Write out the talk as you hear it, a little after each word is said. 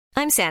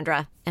I'm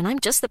Sandra, and I'm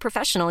just the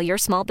professional your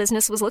small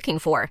business was looking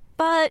for.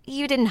 But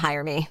you didn't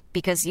hire me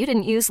because you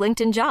didn't use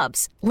LinkedIn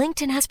Jobs.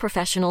 LinkedIn has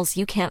professionals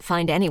you can't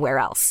find anywhere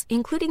else,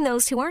 including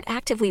those who aren't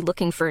actively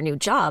looking for a new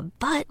job,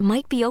 but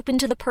might be open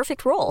to the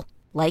perfect role,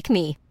 like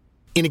me.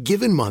 In a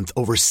given month,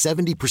 over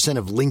 70%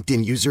 of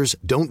LinkedIn users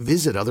don't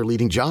visit other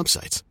leading job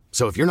sites.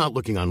 So if you're not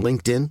looking on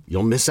LinkedIn,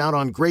 you'll miss out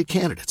on great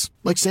candidates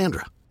like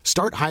Sandra.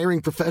 Start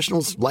hiring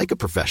professionals like a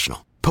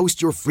professional.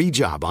 Post your free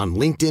job on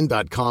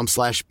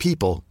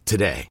linkedin.com/people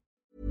today.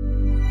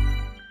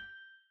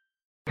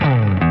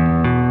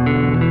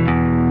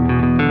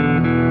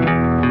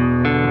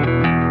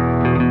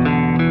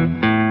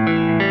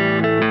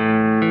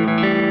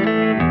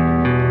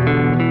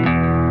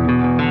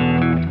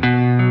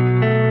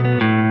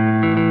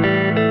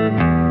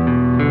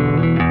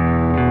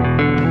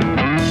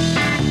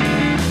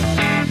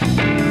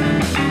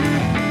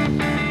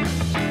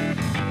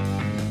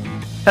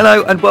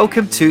 Hello and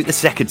welcome to the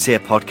Second Tier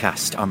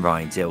Podcast. I'm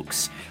Ryan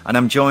Dilks and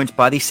I'm joined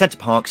by the Centre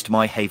Parks to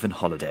my haven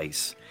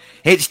holidays.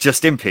 It's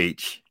Justin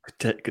Peach.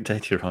 Good day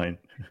to you, Ryan.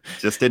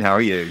 Justin, how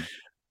are you?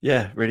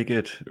 Yeah, really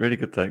good,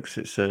 thanks.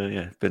 It's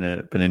been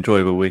an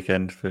enjoyable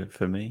weekend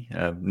for me.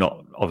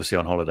 Not obviously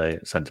on holiday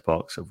at Centre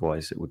Parks,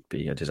 otherwise it would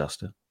be a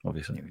disaster.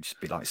 Obviously, it would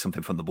just be like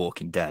something from The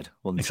Walking Dead,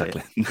 wouldn't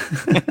exactly.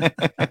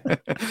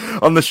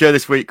 it? On the show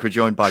this week, we're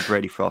joined by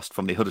Brady Frost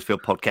from the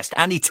Huddersfield podcast,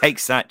 and he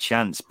takes that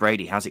chance.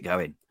 Brady, how's it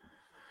going?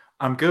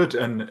 I'm good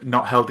and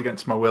not held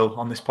against my will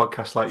on this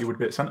podcast like you would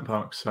be at Centre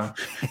Parks. So.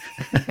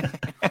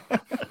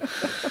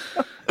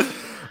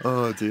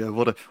 Oh dear,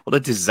 what a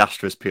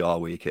disastrous PR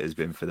week it has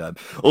been for them.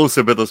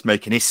 Also with us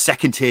making his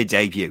second tier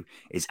debut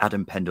is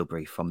Adam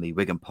Pendlebury from the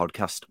Wigan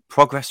podcast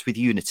Progress with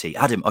Unity.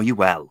 Adam, are you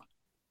well?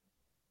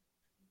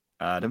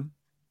 Adam?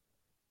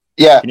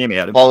 Yeah, can you hear me,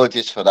 Adam?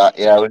 Apologies for that.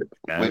 Yeah,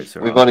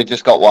 we've only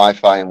just got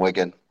Wi-Fi in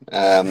Wigan.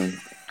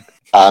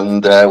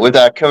 And with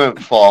our current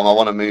form, I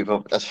want to move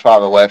up as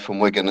far away from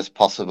Wigan as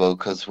possible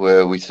because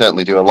we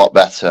certainly do a lot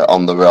better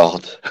on the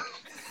road.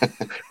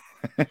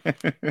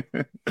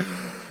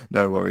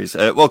 No worries.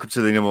 Welcome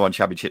to the number one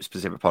Championship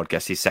specific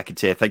podcast, his second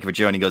tier. Thank you for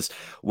joining us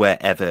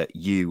wherever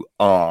you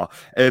are.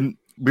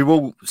 We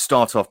will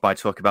start off by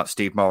talking about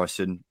Steve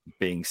Morison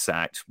being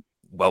sacked.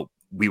 Well,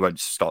 we won't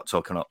start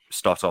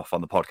off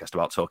on the podcast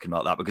about talking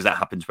about that because that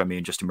happens when me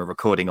and Justin were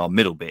recording our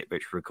middle bit,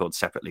 which we record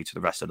separately to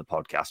the rest of the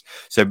podcast.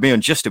 So me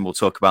and Justin will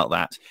talk about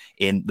that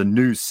in the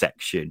news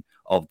section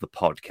of the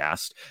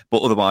podcast.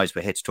 But otherwise,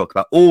 we're here to talk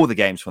about all the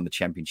games from the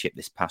Championship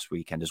this past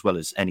weekend, as well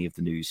as any of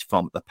the news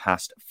from the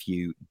past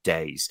few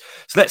days.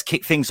 So let's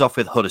kick things off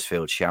with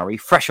Huddersfield, shall we?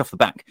 Fresh off the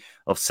back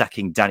of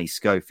sacking Danny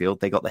Schofield,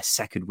 they got their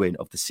second win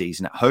of the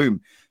season at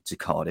home to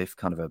Cardiff,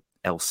 kind of a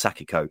El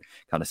Sacico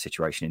kind of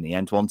situation in the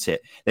end, wasn't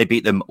it? They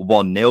beat them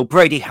 1-0.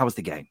 Brady, how was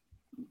the game?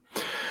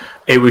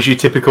 It was your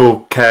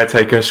typical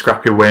caretaker,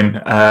 scrappy win.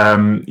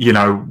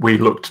 We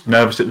looked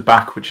nervous at the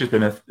back, which has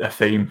been a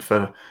theme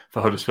for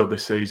Huddersfield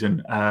this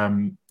season.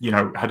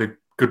 Had a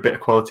good bit of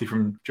quality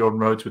from Jordan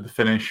Rhodes with the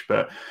finish,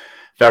 but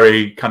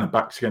very kind of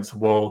backs against the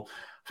wall.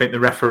 I think the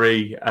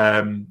referee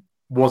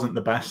wasn't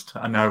the best.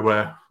 I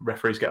know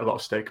referees get a lot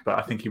of stick, but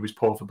I think he was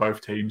poor for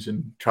both teams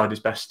and tried his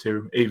best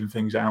to even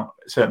things out,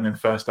 certainly in the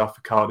first half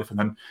for Cardiff, and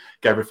then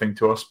gave everything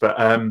to us. But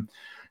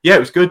it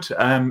was good.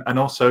 And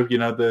also,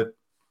 the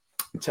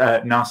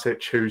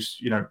Narsic,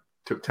 who's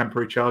took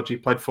temporary charge, he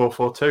played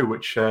 4-4-2,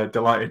 which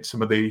delighted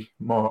some of the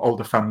more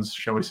older fans,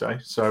 shall we say.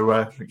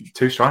 So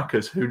two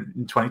strikers who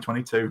in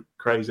 2022,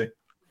 crazy.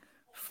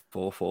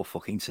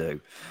 4-4-2.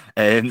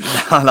 The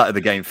highlight of the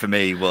game for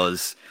me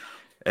was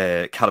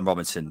Callum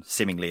Robinson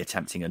seemingly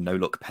attempting a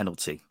no-look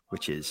penalty,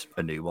 which is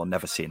a new one.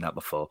 Never seen that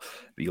before,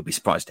 but you'll be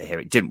surprised to hear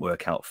it didn't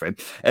work out for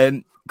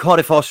him.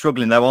 Cardiff are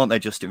struggling though, aren't they,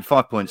 Justin?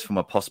 5 points from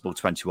a possible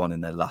 21 in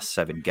their last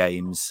 7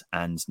 games,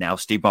 and now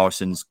Steve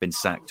Morison's been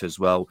sacked as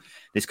well.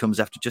 This comes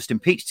after Justin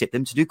Peach tipped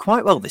them to do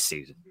quite well this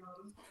season.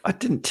 I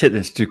didn't tip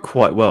them to do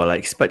quite well. I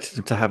expected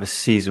them to have a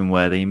season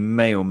where they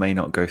may or may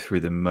not go through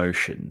the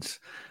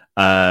motions.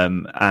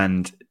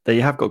 And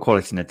they have got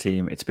quality in their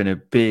team. It's been a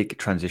big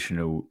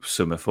transitional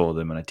summer for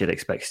them, and I did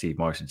expect Steve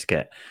Morison to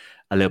get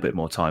a little bit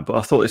more time. But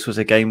I thought this was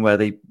a game where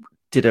they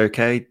did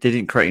okay. They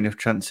didn't create enough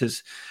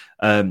chances.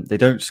 They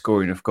don't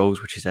score enough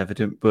goals, which is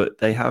evident, but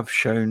they have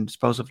shown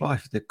spells of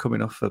life. They're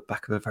coming off the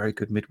back of a very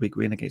good midweek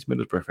win against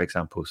Middlesbrough, for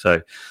example.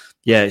 So,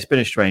 yeah, it's been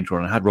a strange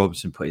one. And had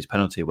Robinson put his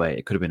penalty away,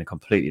 it could have been a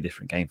completely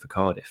different game for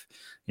Cardiff.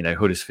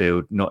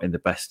 Huddersfield, not in the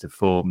best of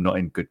form, not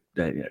in good,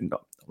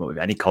 not with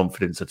any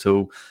confidence at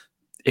all.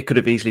 It could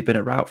have easily been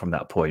a rout from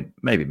that point.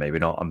 Maybe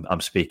not.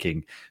 I'm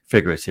speaking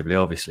figuratively,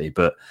 obviously,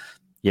 but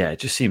yeah, it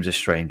just seems a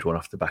strange one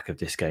off the back of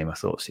this game. I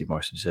thought Steve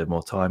Morison deserved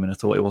more time, and I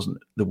thought it wasn't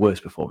the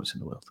worst performance in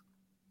the world.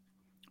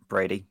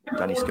 Brady,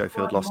 Danny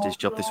Schofield lost his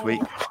job this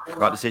week.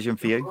 Right decision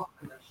for you?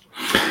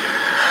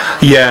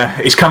 Yeah,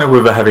 it's kind of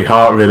with a heavy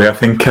heart, really. I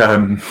think,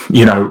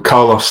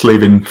 Carlos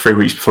leaving 3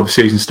 weeks before the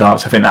season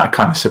starts, I think that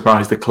kind of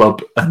surprised the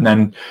club. And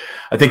then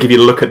I think if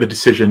you look at the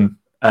decision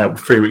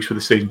 3 weeks for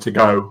the season to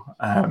go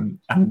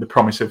and the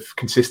promise of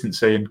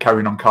consistency and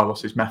carrying on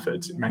Carlos's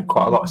methods, it made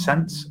quite a lot of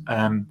sense.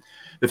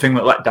 the thing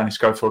that let Danny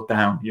Schofield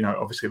down,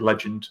 obviously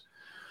legend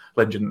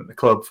at the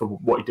club for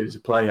what he did as a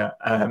player,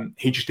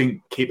 he just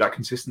didn't keep that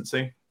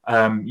consistency.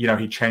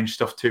 He changed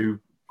stuff too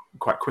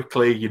quite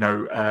quickly.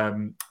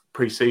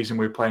 Pre-season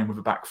we were playing with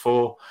a back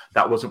four.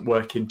 That wasn't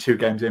working. 2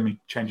 games in, he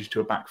changes to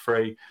a back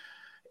three.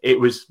 It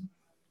was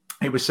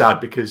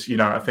sad because,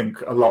 I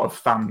think a lot of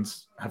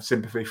fans have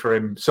sympathy for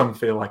him. Some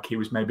feel like he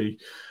was maybe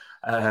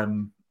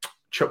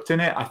chucked in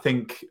it. I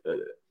think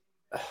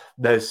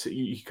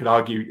you could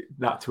argue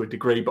that to a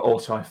degree, but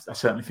also I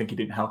certainly think he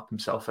didn't help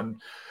himself.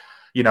 And,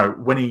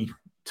 when he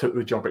took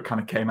the job, it kind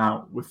of came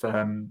out with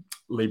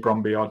Lee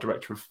Bromby, our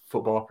director of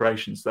football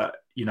operations, that,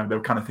 they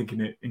were kind of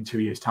thinking it in 2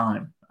 years'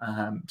 time.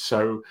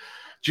 So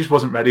just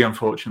wasn't ready,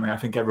 unfortunately. I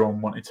think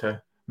everyone wanted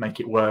to make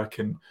it work.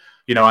 And,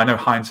 I know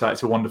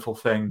hindsight's a wonderful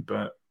thing,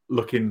 but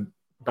looking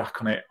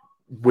back on it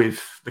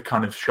with the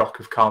kind of shock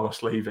of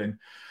Carlos leaving,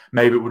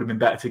 maybe it would have been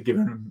better to give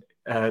him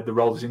the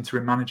role as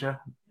interim manager.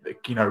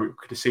 Could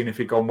have seen if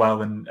he'd gone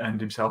well and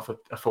earned himself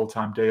a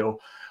full-time deal,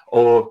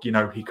 or,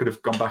 he could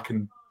have gone back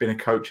and been a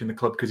coach in the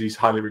club because he's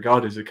highly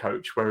regarded as a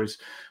coach. Whereas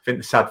I think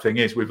the sad thing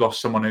is we've lost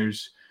someone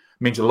who's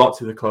means a lot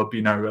to the club. A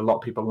lot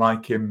of people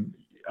like him,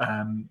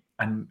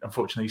 and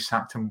unfortunately he's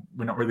sacked, and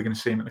we're not really going to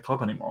see him at the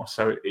club anymore.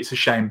 So it's a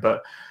shame,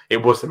 but it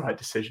was the right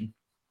decision.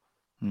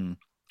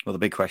 Well, the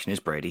big question is,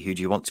 Brady, who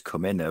do you want to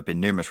come in? There have been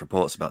numerous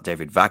reports about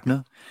David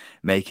Wagner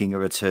making a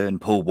return.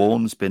 Paul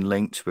Warne's been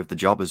linked with the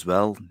job as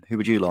well. Who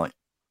would you like?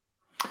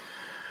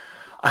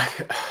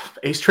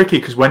 It's tricky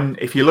because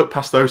if you look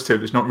past those two,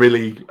 there's not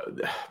really.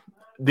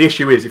 The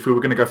issue is if we were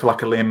going to go for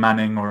like a Liam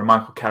Manning or a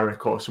Michael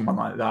Carrick or someone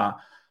like that,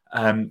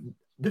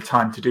 the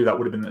time to do that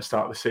would have been at the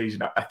start of the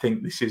season. I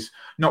think this is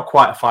not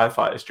quite a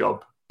firefighter's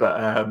job,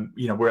 but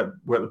we're at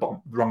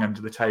the wrong end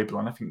of the table,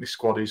 and I think this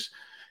squad is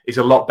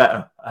a lot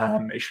better.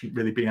 It shouldn't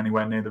really be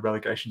anywhere near the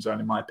relegation zone,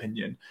 in my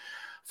opinion.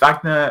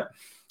 Wagner,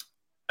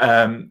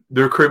 the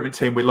recruitment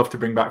team, we love to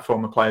bring back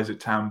former players at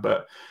town,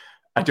 but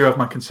I do have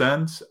my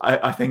concerns.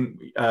 I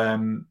think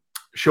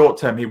short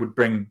term he would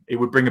bring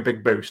a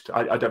big boost.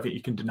 I don't think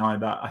you can deny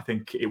that. I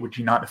think it would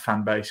unite the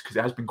fan base because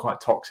it has been quite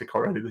toxic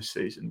already this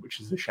season, which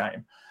is a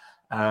shame.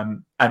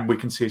 And we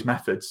can see his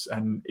methods.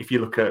 And if you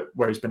look at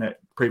where he's been at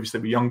previously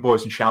with Young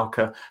Boys and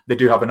Schalke, they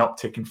do have an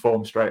uptick in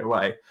form straight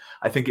away.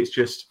 I think it's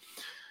just,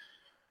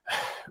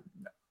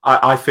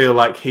 I feel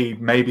like he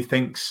maybe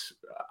thinks,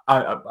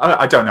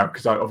 I don't know,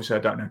 because obviously I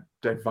don't know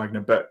David Wagner,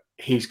 but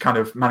he's kind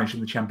of managing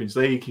the Champions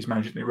League, he's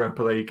managing the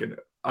Europa League, and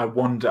I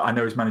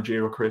know his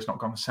managerial career's not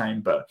gone the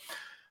same, but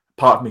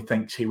part of me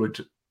thinks he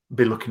would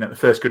be looking at the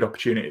first good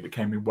opportunity that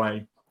came his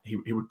way.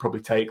 He would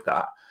probably take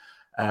that.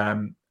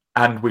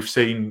 And we've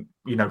seen,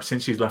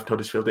 since he's left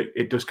Huddersfield,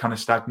 it does kind of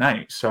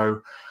stagnate.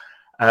 So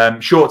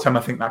short term,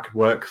 I think that could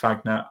work,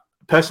 Wagner.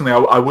 Personally,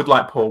 I would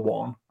like Paul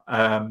Warne.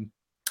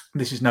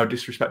 This is no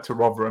disrespect to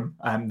Rotherham,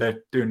 and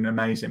they're doing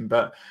amazing,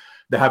 but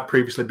they have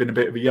previously been a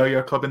bit of a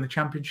yo-yo club in the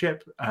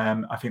Championship.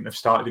 I think they've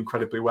started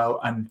incredibly well,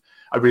 and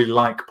I really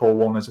like Paul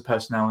Warne as a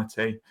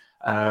personality.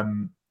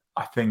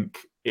 I think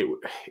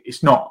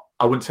it's not,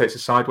 I wouldn't say it's a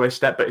sideways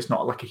step, but it's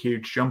not like a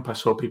huge jump. I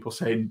saw people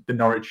saying the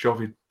Norwich job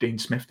with Dean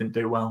Smith didn't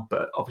do well,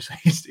 but obviously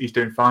he's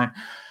doing fine.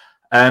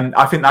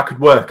 I think that could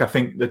work. I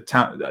think the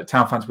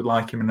town fans would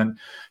like him. And then,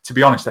 to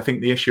be honest, I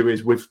think the issue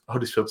is with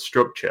Huddersfield's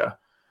structure.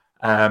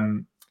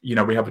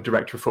 We have a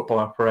director of football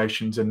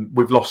operations, and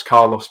we've lost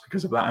Carlos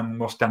because of that, and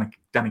lost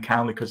Danny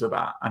Cowley because of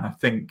that. And I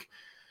think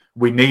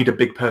we need a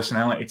big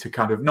personality to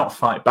kind of not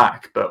fight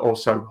back, but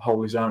also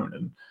hold his own.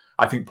 And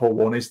I think Paul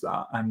Warne is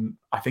that, and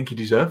I think he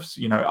deserves.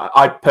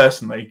 I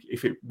personally,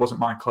 if it wasn't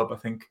my club, I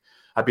think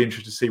I'd be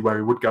interested to see where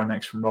he would go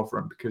next from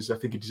Rotherham, because I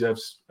think he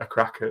deserves a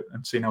crack at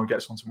and seeing how he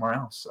gets on somewhere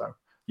else. So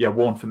yeah,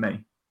 Warne for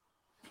me.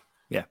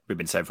 Yeah, we've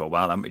been saying for a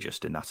while, haven't we,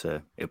 Justin, that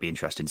it'll be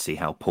interesting to see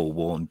how Paul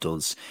Warne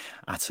does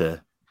at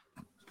a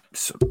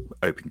sort of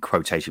open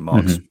quotation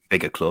marks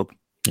bigger club.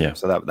 Yeah,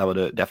 so that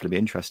would definitely be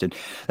interesting.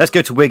 Let's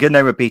go to Wigan.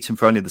 They were beaten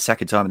for only the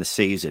second time in the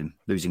season,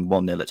 losing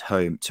 1-0 at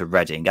home to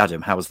Reading.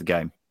 Adam, how was the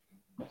game?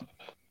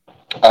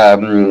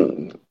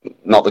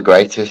 Not the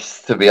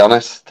greatest, to be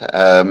honest.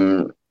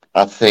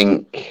 I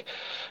think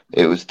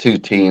it was two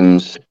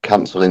teams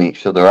cancelling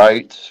each other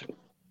out.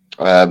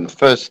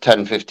 First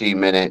 10-15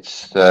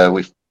 minutes,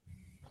 we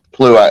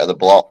flew out of the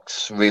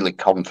blocks, really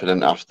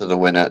confident after the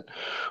win at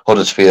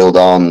Huddersfield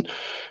on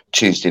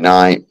Tuesday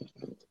night.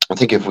 I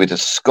think if we'd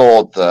have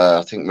scored there,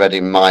 I think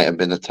Reading might have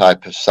been the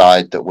type of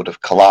side that would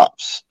have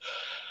collapsed.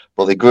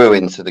 But they grew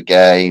into the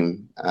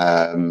game.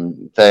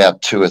 They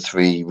had 2 or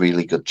 3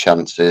 really good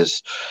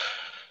chances.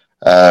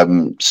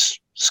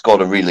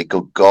 Scored a really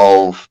good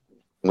goal.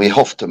 We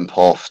huffed and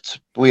puffed.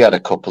 We had a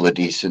couple of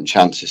decent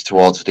chances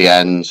towards the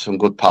end, some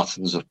good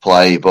patterns of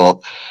play,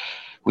 but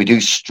we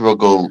do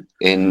struggle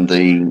in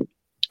the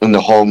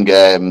home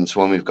games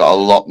when we've got a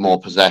lot more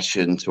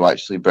possession to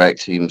actually break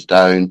teams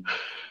down.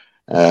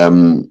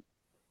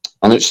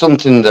 And it's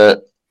something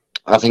that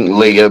I think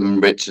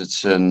Liam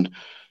Richardson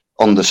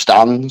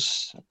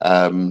understands.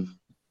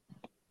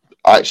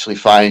 Actually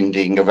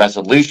finding a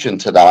resolution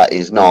to that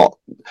is not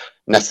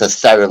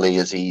necessarily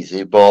as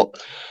easy, but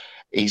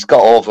he's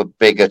got over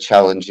bigger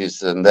challenges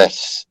than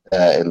this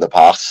in the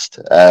past,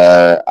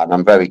 and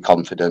I'm very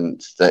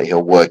confident that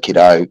he'll work it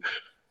out.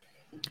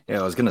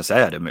 Yeah, I was going to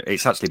say, Adam,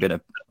 it's actually been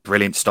a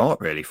brilliant start,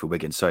 really, for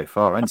Wigan so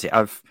far, hasn't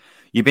it?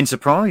 You've been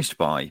surprised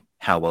by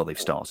how well they've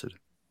started?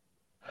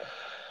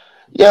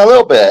 Yeah, a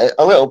little bit.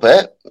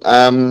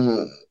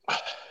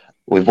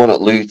 We've won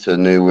at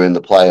Luton, who were in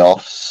the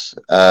playoffs,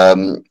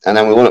 and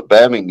then we won at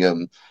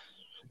Birmingham,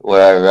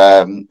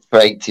 where for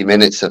 80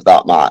 minutes of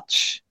that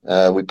match,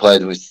 we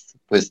played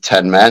with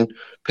 10 men,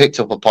 picked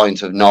up a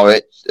point of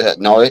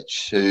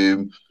Norwich,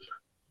 who,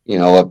 you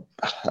know, are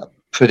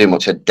pretty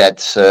much a dead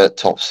cert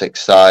top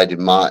six side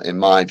in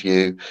my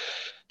view.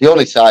 The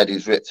only side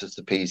who's ripped us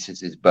to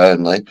pieces is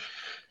Burnley.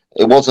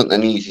 It wasn't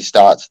an easy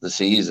start to the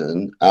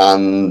season,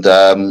 and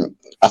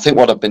I think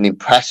what I've been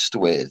impressed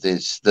with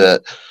is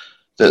that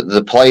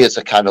the players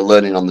are kind of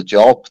learning on the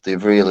job.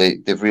 They've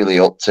really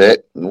upped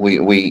it.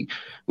 We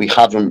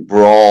haven't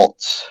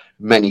brought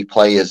many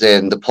players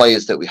in. The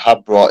players that we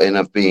have brought in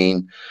have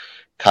been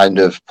kind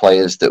of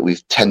players that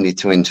we've tended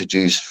to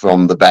introduce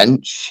from the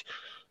bench.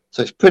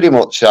 So it's pretty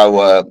much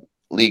our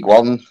League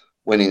One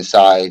winning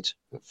side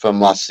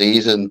from last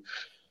season.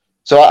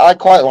 So I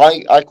quite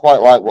like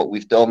what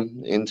we've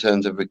done in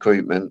terms of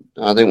recruitment.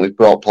 I think we've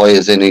brought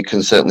players in who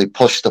can certainly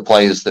push the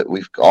players that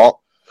we've got.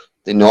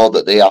 They know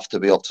that they have to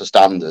be up to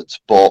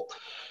standards, but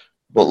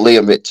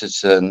Liam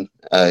Richardson,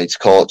 his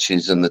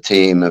coaches and the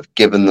team have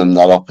given them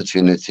that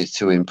opportunity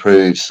to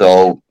improve.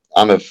 So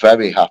I'm a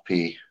very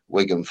happy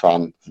Wigan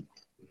fan.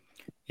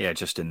 Yeah,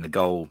 Justin, the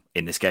goal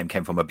in this game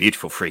came from a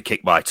beautiful free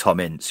kick by Tom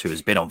Ince, who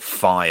has been on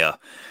fire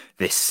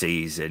this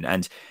season.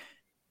 And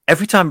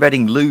every time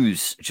Reading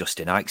lose,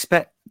 Justin, I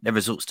expect their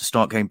results to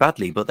start going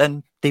badly, but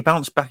then they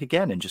bounce back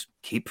again and just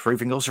keep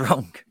proving us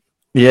wrong.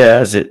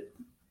 Yeah, as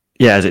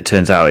it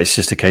turns out, it's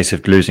just a case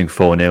of losing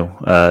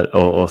 4-0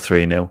 or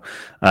 3-0,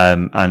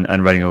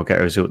 and Reading will get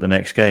a result the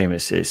next game.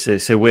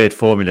 It's a weird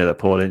formula that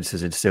Paul Ince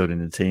has instilled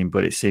in the team,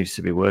 but it seems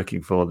to be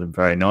working for them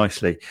very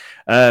nicely.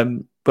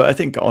 But I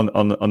think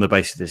on the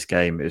basis of this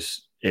game,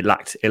 it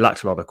lacked a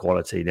lot of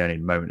quality. The only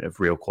moment of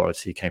real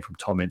quality came from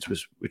Tom Ince,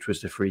 which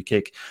was the free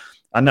kick.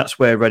 And that's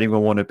where Reading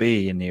will want to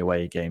be in the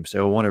away games. They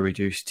will want to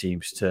reduce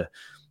teams to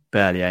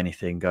barely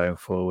anything going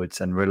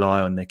forwards and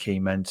rely on their key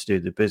men to do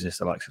the business.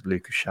 The likes of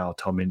Lucas Shaw,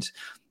 Tom Ince,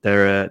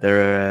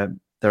 they're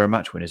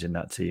match winners in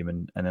that team.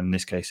 And in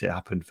this case, it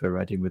happened for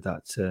Reading with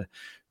that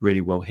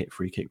really well hit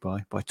free kick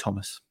by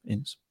Thomas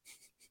Ince.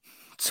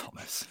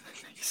 Thomas,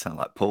 you sound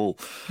like Paul.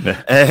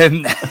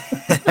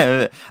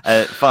 Yeah.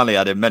 Finally,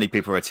 Adam, many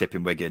people are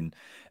tipping Wigan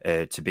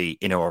to be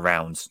in or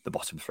around the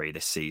bottom three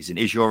this season.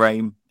 Is your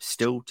aim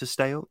still to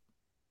stay up?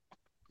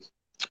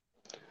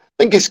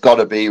 I think it's got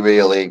to be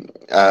really,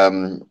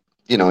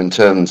 in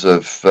terms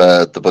of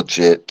the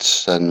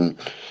budget and,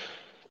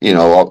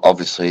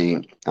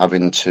 obviously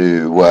having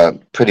to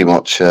pretty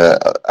much a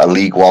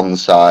League One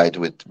side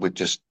with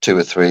just 2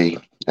 or 3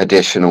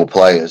 additional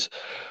players.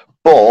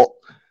 But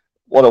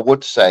what I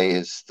would say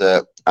is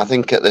that I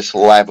think at this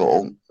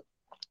level,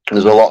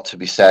 there's a lot to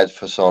be said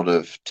for sort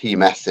of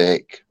team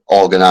ethic,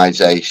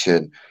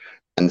 organisation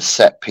and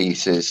set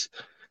pieces.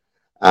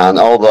 And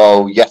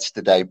although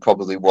yesterday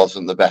probably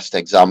wasn't the best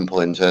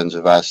example in terms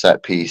of our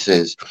set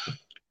pieces,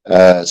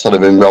 sort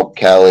of in Rob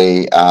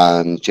Kelly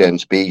and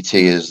James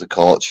Beattie as the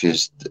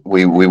coaches,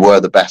 we were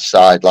the best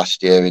side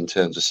last year in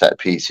terms of set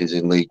pieces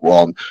in League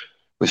One.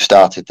 We've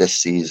started this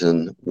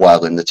season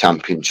well in the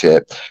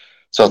Championship.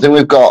 So I think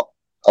we've got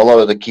a lot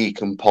of the key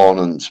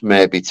components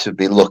maybe to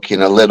be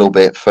looking a little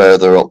bit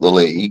further up the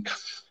league.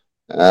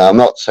 I'm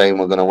not saying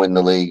we're going to win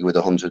the league with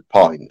 100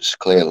 points,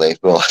 clearly,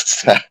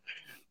 but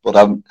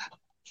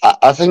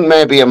I think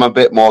maybe I'm a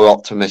bit more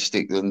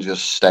optimistic than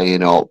just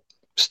staying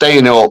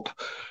up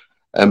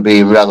and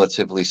being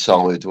relatively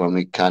solid when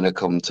we kind of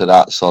come to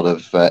that sort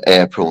of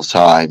April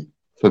time.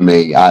 For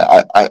me,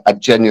 I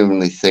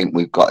genuinely think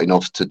we've got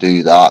enough to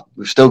do that.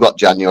 We've still got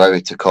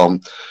January to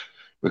come.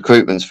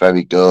 Recruitment's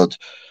very good.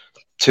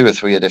 2 or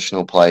 3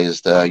 additional players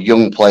there,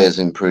 young players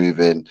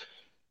improving.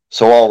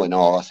 So all in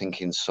all, I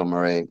think in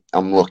summary,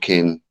 I'm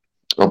looking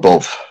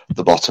above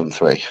the bottom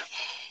 3.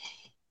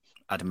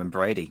 Adam and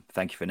Brady,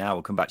 thank you for now.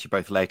 We'll come back to you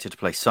both later to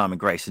play Simon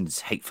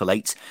Grayson's Hateful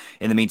Eight.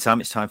 In the meantime,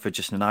 it's time for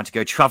Justin and I to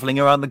go travelling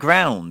around the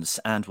grounds,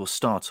 and we'll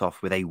start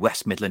off with a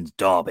West Midlands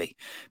derby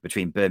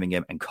between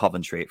Birmingham and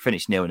Coventry. It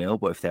finished 0-0,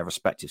 but if their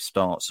respective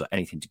starts are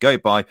anything to go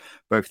by,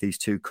 both these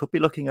two could be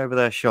looking over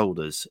their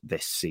shoulders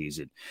this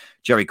season.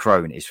 Jerry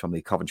Crone is from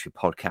the Coventry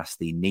podcast,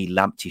 The Neil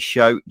Lamptey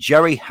Show.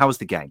 Jerry, how's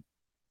the game?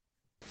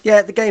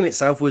 Yeah, the game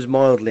itself was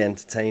mildly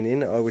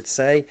entertaining, I would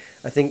say.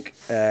 I think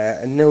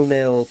a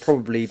 0-0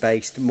 probably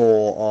based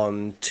more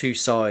on 2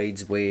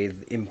 sides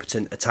with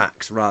impotent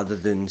attacks rather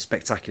than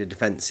spectacular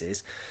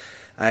defences.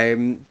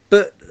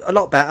 But a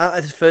lot better.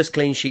 The first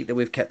clean sheet that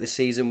we've kept this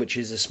season, which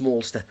is a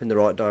small step in the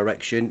right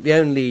direction. The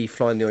only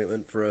fly in the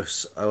ointment for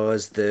us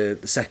was the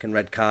second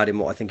red card in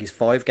what I think is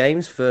 5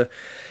 games for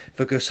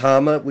Gus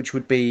Harmer, which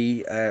would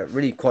be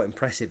really quite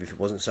impressive if it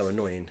wasn't so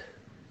annoying.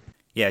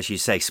 Yeah, as you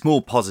say,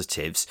 small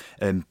positives,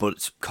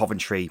 but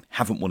Coventry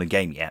haven't won a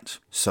game yet.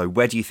 So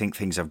where do you think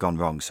things have gone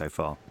wrong so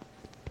far?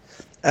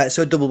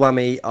 So a double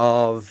whammy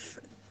of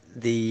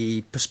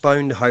the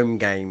postponed home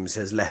games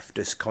has left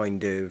us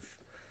kind of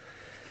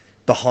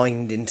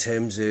behind in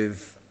terms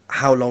of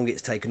how long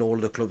it's taken all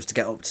of the clubs to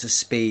get up to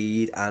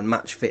speed and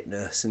match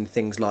fitness and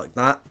things like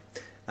that.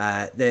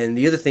 Then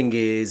the other thing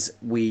is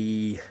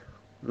we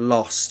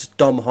lost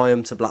Dom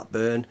Hyam to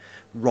Blackburn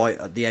right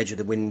at the edge of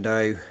the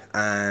window,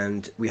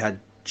 and we had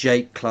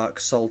Jake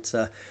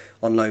Clark-Salter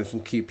on loan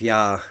from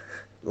QPR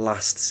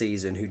last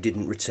season who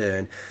didn't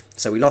return.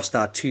 So we lost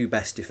our two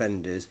best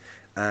defenders,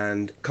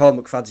 and Carl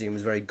McFadzean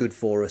was very good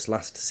for us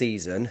last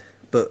season,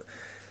 but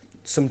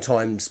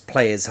sometimes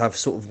players have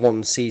sort of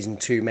one season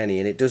too many,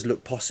 and it does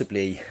look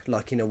possibly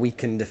like in a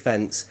weakened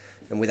defence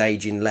and with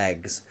ageing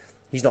legs,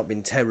 he's not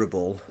been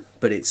terrible,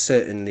 but it's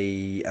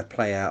certainly a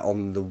player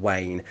on the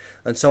wane.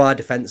 And so our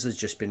defence has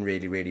just been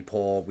really, really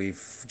poor.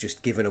 We've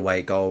just given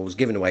away goals,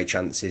 given away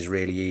chances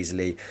really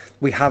easily.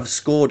 We have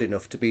scored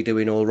enough to be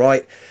doing all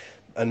right,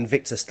 and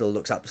Victor still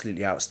looks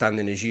absolutely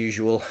outstanding as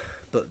usual,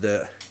 but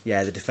the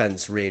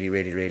defence really,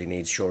 really, really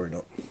needs shoring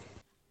up.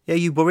 Yeah,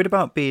 you worried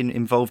about being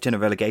involved in a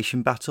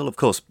relegation battle? Of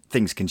course,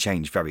 things can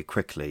change very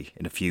quickly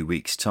in a few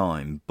weeks'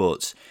 time,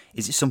 but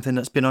is it something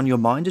that's been on your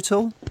mind at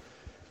all?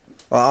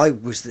 Well, I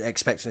was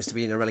expecting us to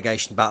be in a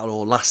relegation battle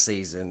all last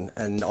season,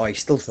 and I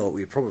still thought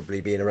we'd probably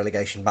be in a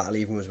relegation battle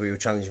even as we were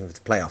challenging for the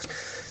playoffs.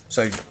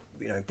 So,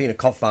 being a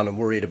Cov fan and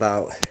worried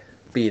about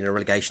being in a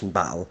relegation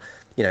battle,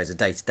 is a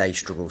day-to-day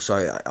struggle.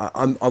 So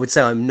I would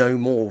say I'm no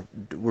more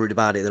worried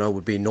about it than I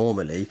would be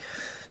normally.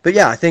 But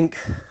yeah, I think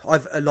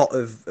a lot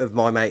of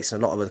my mates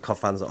and a lot of other Cov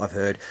fans that I've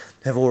heard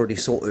have already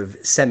sort of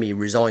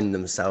semi-resigned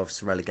themselves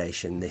to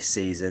relegation this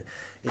season.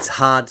 It's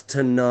hard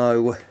to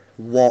know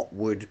what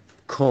would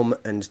come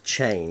and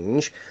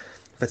change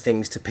for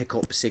things to pick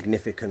up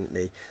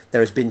significantly.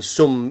 There has been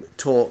some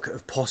talk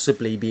of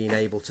possibly being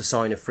able to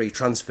sign a free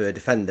transfer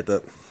defender,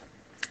 but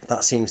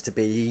that seems to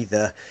be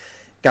either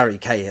Gary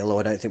Cahill, who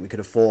I don't think we could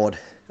afford,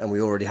 and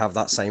we already have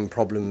that same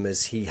problem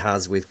as he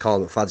has with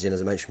Carl McFadzean,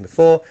 as I mentioned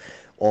before,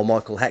 or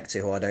Michael Hector,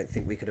 who I don't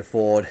think we could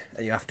afford,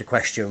 and you have to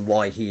question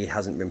why he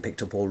hasn't been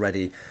picked up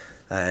already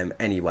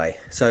anyway.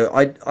 So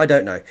I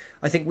don't know.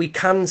 I think we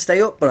can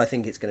stay up, but I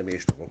think it's going to be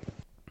a struggle.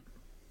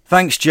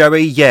 Thanks,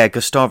 Joey. Yeah,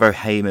 Gustavo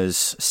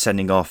Hamer's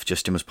sending off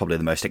Justin was probably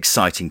the most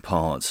exciting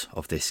part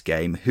of this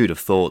game. Who'd have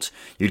thought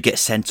you'd get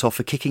sent off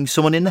for kicking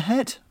someone in the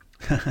head?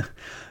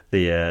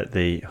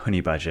 The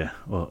honey badger,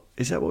 or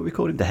is that what we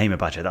call him? The Hamer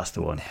badger, that's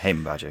the one.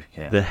 Hamer badger,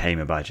 yeah. The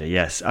Hamer badger,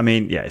 yes. I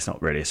mean, yeah, it's not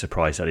really a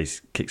surprise that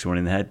he's kicked someone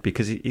in the head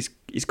because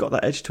he's got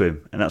that edge to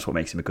him, and that's what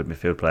makes him a good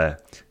midfield player.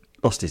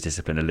 Lost his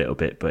discipline a little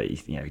bit, but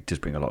he does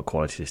bring a lot of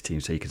quality to this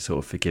team, so you can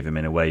sort of forgive him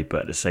in a way.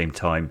 But at the same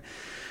time,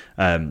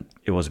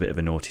 it was a bit of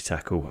a naughty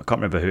tackle. I can't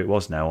remember who it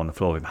was now on the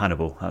floor of him.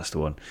 Hannibal, that's the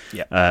one.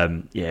 Yeah,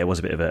 it was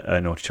a bit of a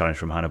naughty challenge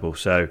from Hannibal.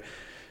 So,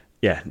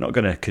 yeah, not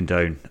going to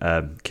condone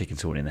kicking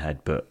someone in the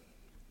head, but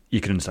you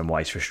can understand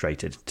why he's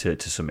frustrated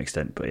to some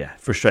extent. But yeah,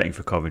 frustrating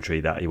for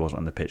Coventry that he wasn't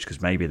on the pitch,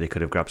 because maybe they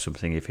could have grabbed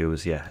something if he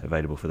was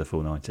available for the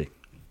full 90.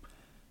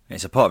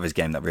 It's a part of his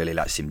game that really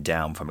lets him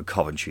down from a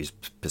Coventry's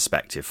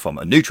perspective. From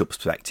a neutral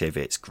perspective,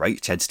 it's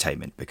great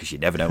entertainment because you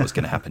never know what's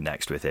going to happen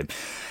next with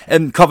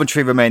him.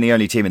 Coventry remain the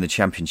only team in the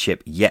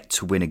Championship yet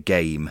to win a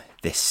game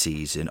this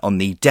season. On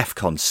the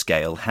DEFCON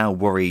scale, how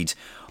worried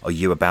are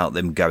you about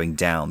them going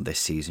down this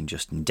season?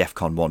 Justin,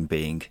 DEFCON 1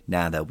 being,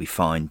 they'll be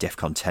fine.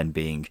 DEFCON 10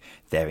 being,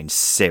 they're in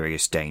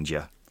serious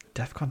danger.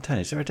 DEFCON 10?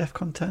 Is there a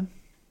DEFCON 10?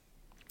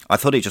 I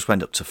thought it just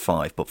went up to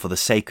 5, but for the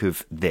sake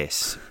of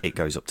this, it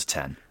goes up to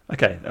 10.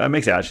 Okay, that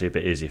makes it actually a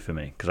bit easier for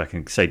me because I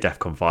can say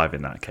DEFCON 5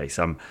 in that case.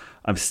 I'm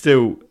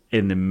still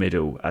in the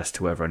middle as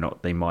to whether or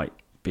not they might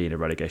be in a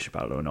relegation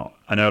battle or not.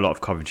 I know a lot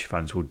of Coventry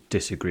fans will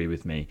disagree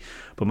with me,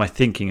 but my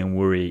thinking and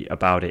worry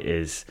about it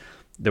is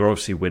they're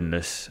obviously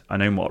winless. I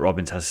know Mark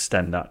Robbins has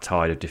stemmed that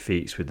tide of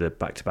defeats with the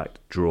back-to-back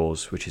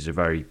draws, which is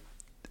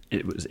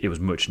it was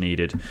much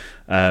needed.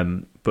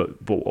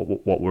 But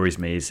what worries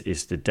me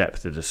is the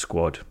depth of the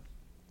squad.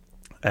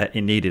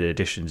 It needed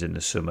additions in the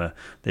summer.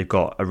 They've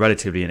got a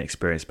relatively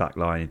inexperienced back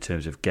line in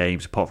terms of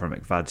games. Apart from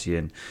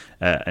McFadzean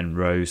and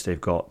Rose, they've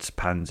got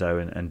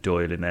Panzo and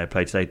Doyle in there.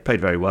 Played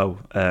very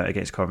well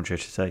against Coventry, I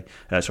should say.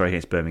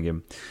 Against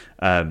Birmingham.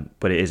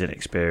 But it is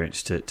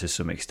inexperienced to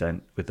some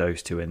extent with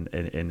those two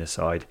in the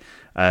side.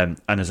 And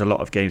there's a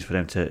lot of games for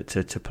them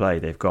to play.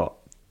 They've got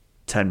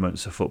 10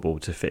 months of football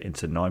to fit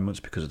into 9 months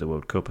because of the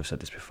World Cup. I've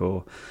said this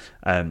before.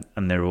 And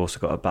they've also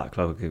got a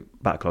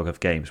backlog of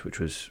games,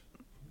 which was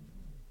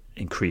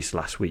increased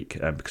last week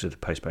because of the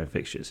postponed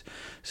fixtures.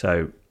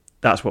 So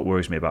that's what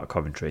worries me about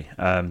Coventry.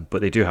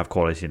 But they do have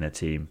quality in their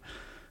team.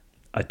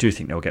 I do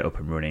think they'll get up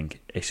and running.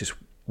 It's just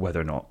whether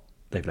or not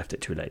they've left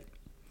it too late.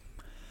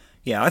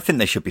 Yeah, I think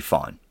they should be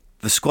fine.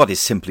 The squad is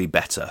simply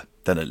better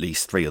than at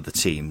least 3 other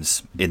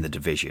teams in the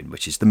division,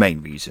 which is the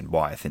main reason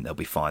why I think they'll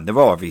be fine. There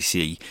are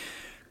obviously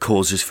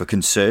causes for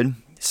concern.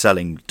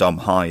 Selling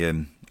Dom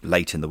Hyam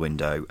late in the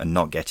window and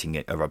not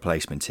getting a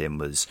replacement in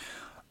was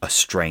a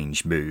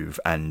strange move,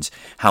 and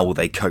how will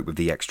they cope with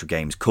the extra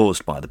games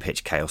caused by the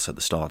pitch chaos at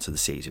the start of the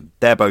season?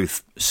 They're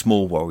both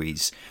small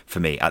worries for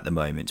me at the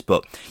moment,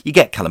 but you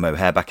get Callum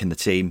O'Hare back in the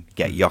team, you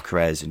get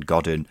Gyökeres and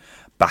Godden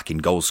back in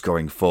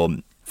goal-scoring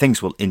form,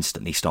 things will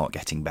instantly start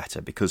getting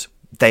better because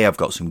they have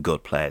got some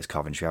good players,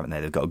 Coventry, haven't they?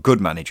 They've got a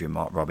good manager in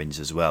Mark Robbins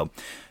as well.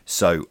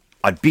 So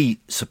I'd be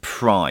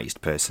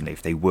surprised, personally,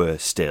 if they were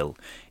still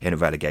in a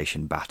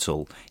relegation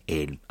battle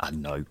in, I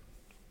don't know,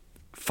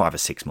 5 or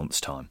 6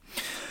 months' time.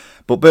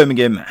 But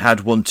Birmingham had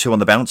 1-2 on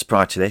the bounce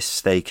prior to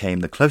this. They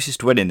came the closest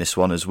to winning this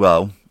one as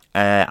well.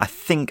 I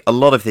think a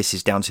lot of this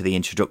is down to the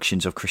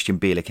introductions of Christian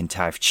Bielik and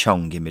Taif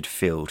Chong in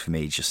midfield for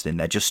me, Justin.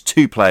 They're just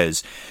two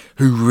players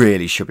who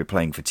really should be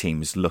playing for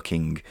teams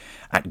looking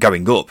at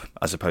going up,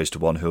 as opposed to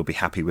one who will be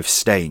happy with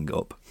staying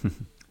up.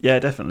 Yeah,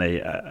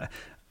 definitely. I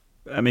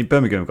mean,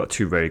 Birmingham have got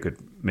two very good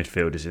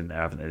midfielders in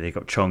there, haven't they? They've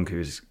got Chong,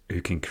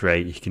 who can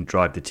create, he can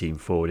drive the team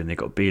forward, and they've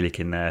got Bielik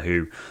in there,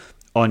 who,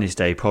 on his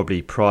day,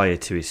 probably prior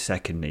to his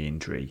second knee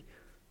injury,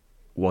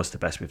 was the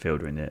best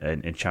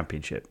midfielder in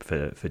Championship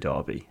for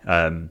Derby.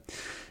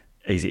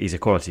 He's a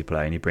quality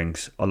player and he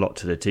brings a lot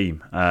to the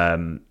team.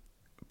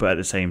 But at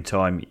the same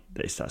time,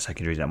 it's that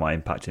secondary that might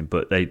impact him.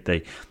 But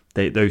they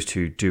those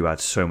two do add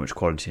so much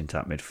quality into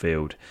that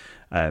midfield.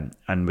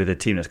 And with a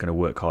team that's going to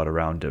work hard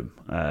around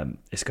them,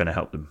 it's going to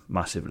help them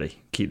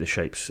massively keep the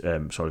shapes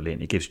solidly.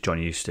 And it gives John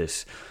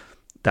Eustace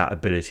that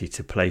ability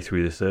to play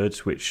through the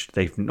thirds, which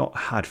they've not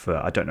had for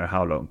I don't know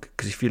how long.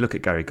 Because if you look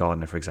at Gary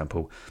Gardner, for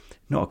example,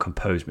 not a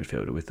composed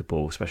midfielder with the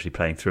ball, especially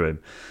playing through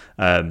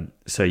him.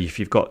 So if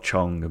you've got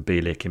Chong and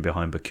Bielik in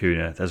behind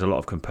Bakuna, there's a lot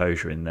of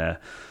composure in there.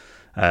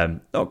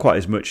 Not quite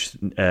as much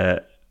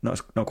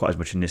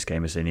in this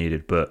game as they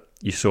needed, but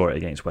you saw it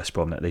against West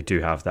Brom that they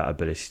do have that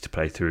ability to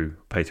play through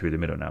the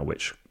middle now,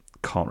 which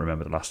can't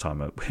remember the last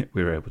time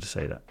we were able to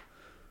say that.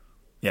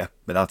 Yeah,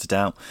 without a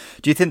doubt.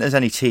 Do you think there's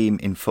any team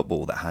in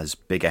football that has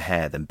bigger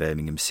hair than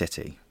Birmingham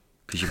City?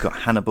 Because you've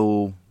got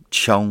Hannibal,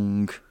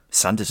 Chong,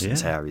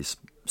 Sanderson's hair is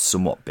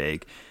somewhat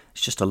big.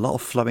 It's just a lot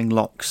of flowing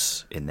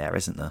locks in there,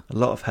 isn't there? A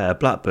lot of hair.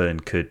 Blackburn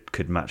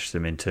could match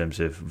them in terms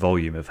of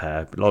volume of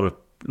hair. A lot of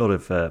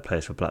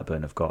players for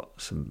Blackburn have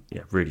got some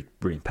really,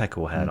 really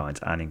impeccable hairlines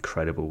and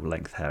incredible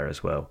length hair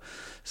as well.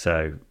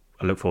 So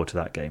I look forward to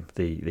that game,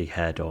 the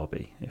hair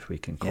derby, if we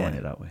can coin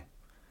it that way.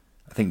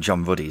 I think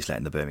John Ruddy's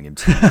letting the Birmingham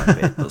team down a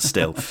bit, but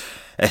still.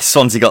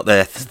 Swansea got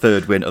their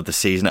third win of the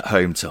season at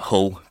home to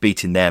Hull,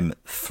 beating them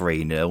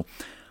 3-0.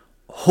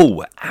 Hull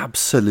were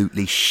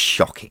absolutely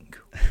shocking.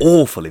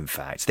 Awful, in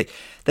fact.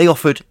 They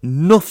offered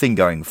nothing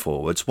going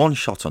forwards, one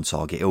shot on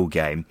target all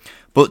game,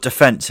 but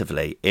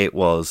defensively it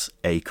was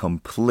a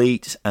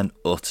complete and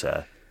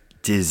utter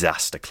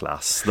disaster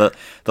class. The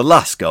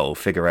last goal,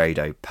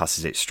 Figueiredo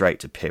passes it straight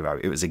to Pirro.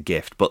 It was a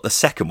gift, but the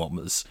second one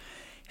it's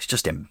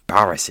just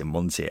embarrassing,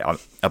 wasn't it?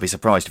 I'll be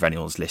surprised if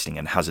anyone's listening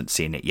and hasn't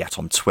seen it yet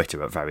on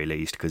Twitter at very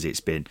least, because it's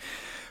been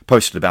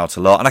posted about a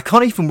lot. And I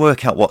can't even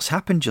work out what's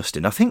happened,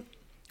 Justin.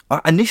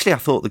 Initially, I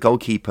thought the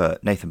goalkeeper,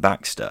 Nathan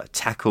Baxter,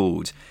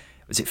 tackled,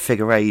 was it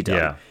Figueiredo?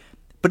 Yeah.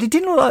 But it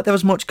didn't look like there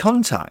was much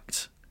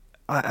contact.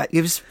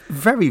 It was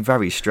very,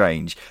 very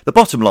strange. The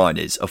bottom line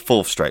is a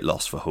fourth straight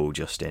loss for Hull,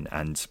 Justin,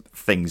 and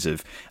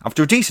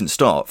after a decent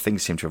start,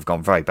 things seem to have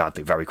gone very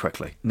badly very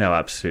quickly. No,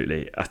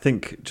 absolutely. I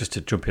think, just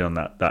to jump in on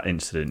that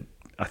incident,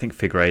 I think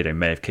Figueiredo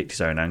may have kicked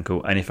his own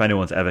ankle, and if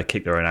anyone's ever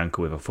kicked their own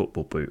ankle with a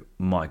football boot,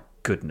 my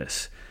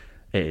goodness,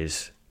 it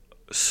is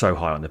so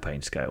high on the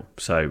pain scale.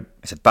 So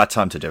it's a bad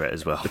time to do it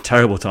as well. A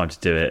terrible time to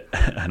do it,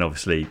 and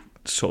obviously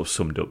sort of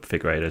summed up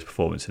Figueiredo's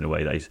performance in a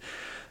way that he's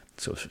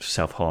sort of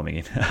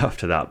self-harming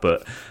after that.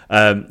 But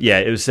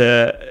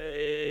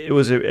it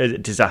was a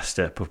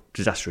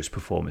disastrous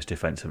performance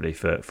defensively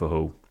for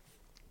Hull,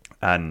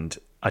 and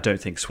I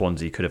don't think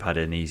Swansea could have had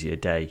an easier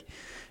day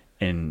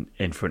in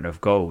front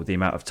of goal. The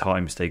amount of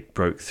times they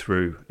broke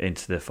through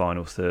into the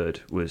final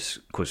third was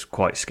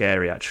quite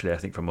scary, actually. I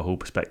think from a Hull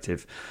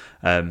perspective,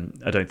 I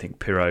think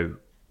Pirro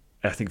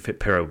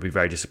would be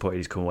very disappointed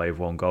he's come away with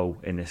one goal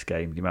in this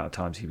game. The amount of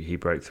times he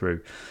broke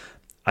through,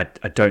 I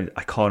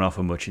can't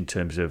offer much in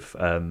terms of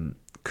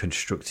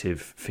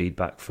constructive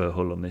feedback for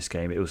Hull on this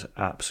game. It was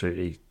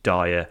absolutely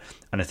dire,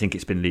 and I think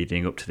it's been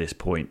leading up to this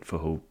point for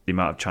Hull. The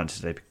amount of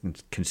chances they've been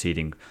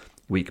conceding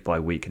week by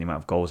week and the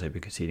amount of goals they've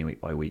been conceding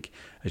week by week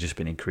has just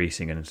been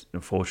increasing, and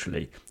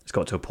unfortunately it's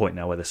got to a point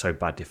now where they're so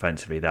bad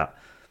defensively that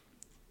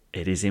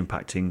it is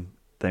impacting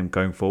them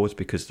going forwards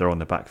because they're on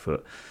the back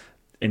foot.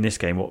 In this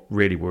game, what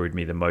really worried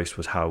me the most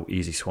was how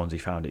easy Swansea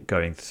found it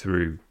going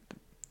through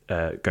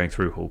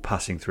Hull,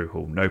 passing through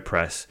Hull. No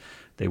press.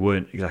 They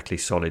weren't exactly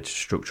solid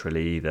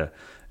structurally either.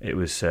 It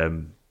was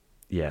a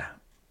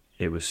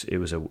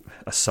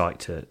sight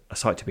to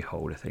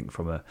behold, I think,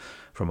 from a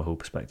Hull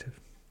perspective.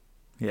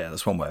 Yeah,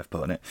 that's one way of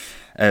putting it.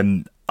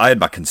 I had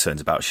my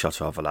concerns about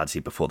Shoto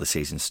Arveladze before the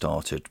season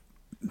started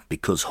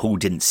because Hull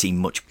didn't seem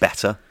much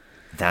better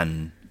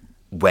than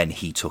when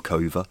he took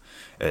over,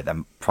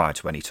 than prior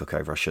to when he took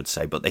over, I should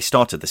say. But they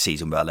started the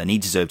season well, and he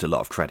deserved a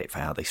lot of credit for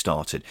how they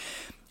started.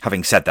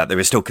 having said that, they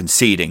were still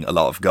conceding a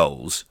lot of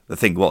goals. The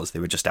thing was, they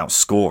were just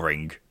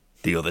outscoring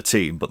the other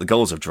team, but the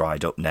goals have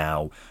dried up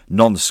now.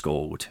 None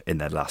scored in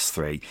their last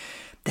 3.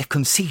 They've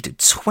conceded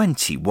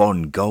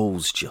 21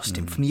 goals,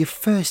 Justin, from your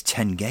first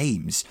 10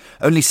 games.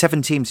 Only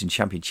 7 teams in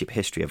Championship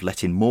history have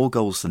let in more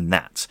goals than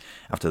that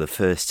after the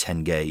first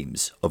 10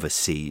 games of a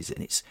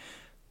season. It's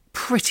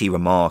pretty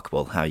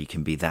remarkable how you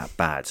can be that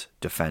bad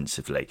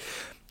defensively.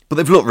 But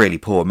they've looked really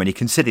poor. I mean, you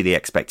consider the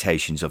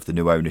expectations of the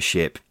new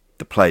ownership,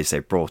 the players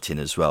they've brought in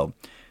as well.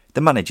 The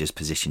manager's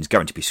position is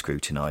going to be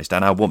scrutinised,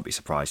 and I won't be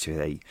surprised if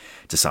they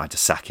decide to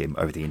sack him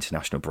over the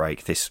international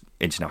break. This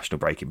international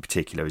break in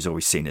particular is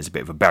always seen as a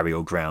bit of a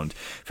burial ground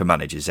for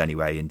managers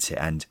anyway,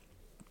 and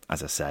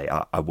as I say,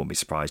 I won't be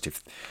surprised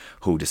if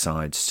Hull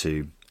decides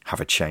to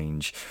have a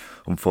change,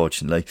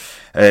 unfortunately.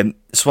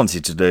 Swansea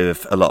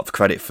deserve a lot of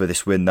credit for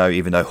this win, though,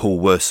 even though Hull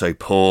were so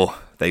poor.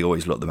 They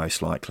always look the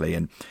most likely,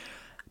 and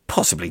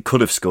possibly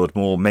could have scored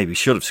more, maybe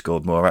should have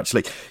scored more,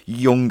 actually.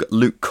 Young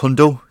Luke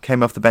Kundle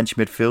came off the bench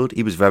midfield.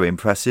 He was very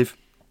impressive.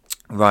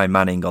 Ryan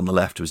Manning on the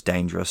left was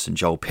dangerous, and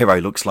Joel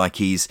Pirro looks like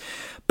he's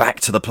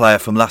back to the player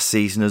from last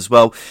season as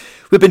well.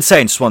 We've been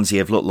saying Swansea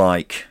have looked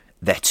like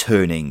they're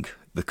turning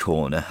the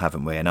corner,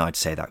 haven't we? And I'd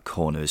say that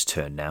corner has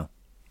turned now.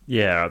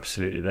 Yeah,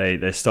 absolutely.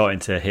 They're starting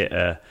to hit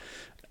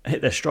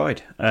their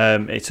stride.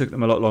 It took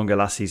them a lot longer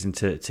last season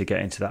to get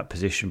into that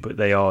position, but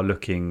they are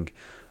looking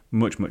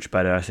much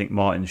better. I think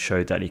Martin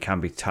showed that he can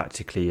be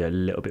tactically a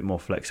little bit more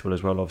flexible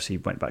as well. Obviously, he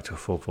went back to a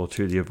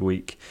 4-4-2 the other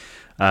week,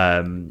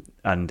 and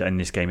in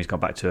this game he's gone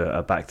back to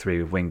a back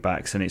 3 with wing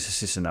backs, and it's a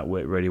system that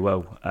worked really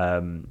well.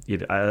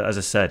 As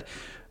I said,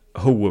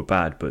 Hull were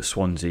bad, but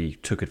Swansea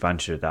took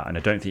advantage of that, and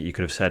I don't think you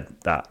could have said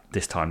that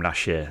this time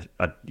last year.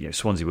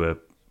 Swansea were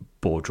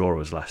ball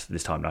drawers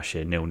this time last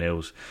year,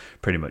 0-0s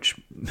pretty much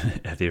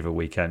every other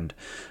weekend,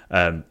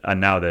 and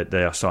now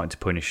they are starting to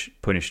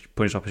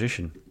punish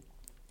opposition.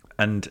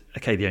 And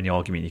okay, the only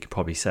argument you could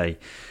probably say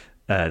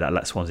that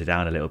lets Swansea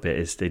down a little bit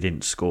is they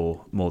didn't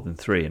score more than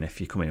 3. And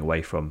if you're coming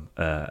away from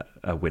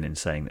a win and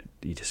saying that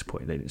you're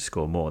disappointed they didn't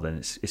score more, then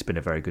it's been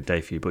a very good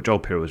day for you. But Joel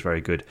Pirro was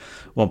very good.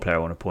 One player I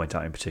want to point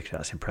out in particular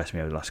that's impressed me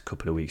over the last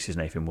couple of weeks is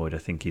Nathan Wood. I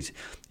think he's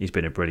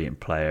been a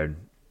brilliant player,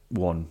 and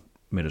one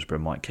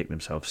Middlesbrough might kick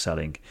themselves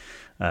selling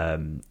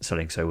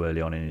so early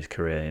on in his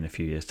career in a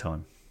few years'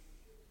 time.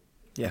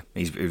 Yeah,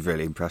 he's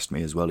really impressed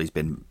me as well. He's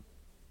been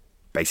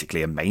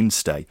basically a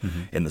mainstay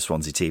in the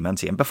Swansea team, hasn't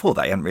he? And before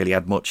that, he hadn't really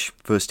had much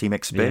first-team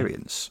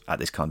experience at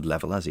this kind of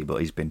level, has he?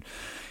 But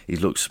he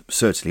looks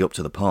certainly up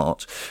to the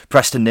part.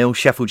 Preston 0,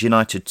 Sheffield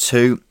United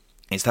 2.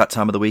 It's that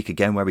time of the week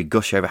again where we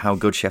gush over how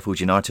good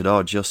Sheffield United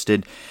are,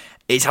 Justin.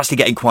 It's actually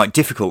getting quite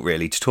difficult,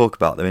 really, to talk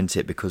about them, isn't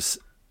it? Because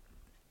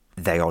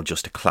they are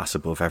just a class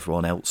above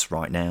everyone else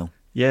right now.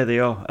 Yeah, they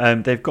are.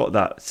 They've got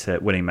that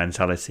winning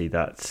mentality,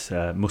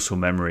 that muscle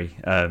memory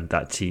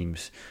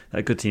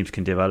that good teams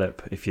can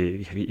develop if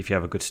you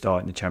have a good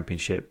start in the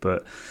Championship.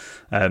 But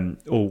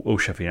all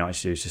Sheffield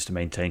United do is just to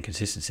maintain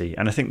consistency.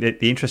 And I think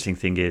that the interesting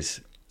thing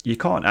is you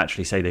can't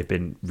actually say they've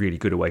been really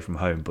good away from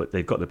home, but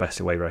they've got the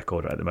best away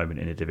record at the moment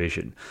in the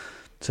division.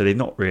 So they've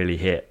not really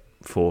hit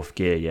fourth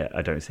gear yet,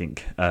 I don't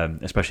think,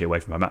 especially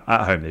away from home.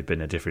 At home, they've been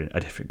a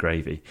different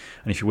gravy.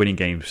 And if you're winning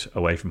games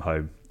away from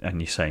home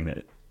and you're saying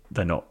that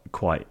they're not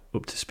quite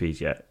up to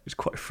speed yet, it's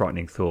quite a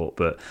frightening thought.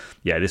 But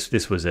yeah,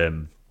 this was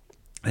a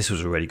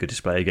really good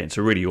display against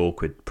a really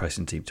awkward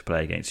Preston team to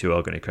play against, who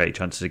are going to create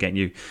chances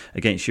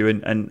against you.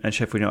 And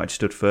Sheffield United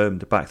stood firm.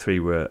 The back 3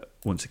 were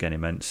once again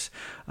immense.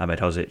 Ahmed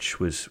Hozic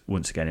was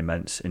once again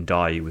immense, and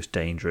Ndiaye was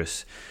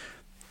dangerous.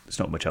 There's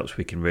not much else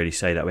we can really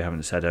say that we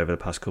haven't said over the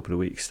past couple of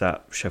weeks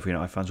that Sheffield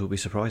United fans will be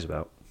surprised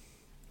about.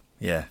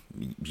 Yeah,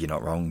 you're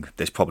not wrong.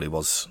 This probably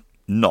was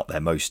not their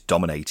most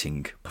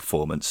dominating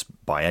performance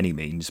by any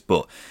means,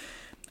 but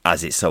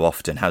as it so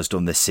often has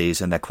done this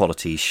season, their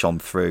quality shone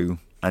through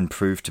and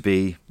proved to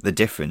be the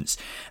difference.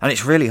 And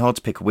it's really hard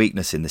to pick a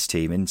weakness in this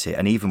team, isn't it?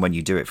 And even when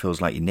you do, it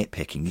feels like you're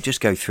nitpicking. You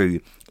just go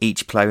through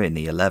each player in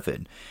the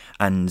 11,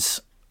 and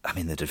I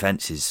mean, the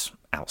defence is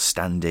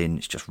outstanding.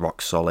 It's just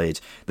rock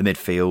solid. The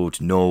midfield,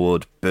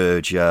 Norwood,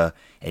 Berger,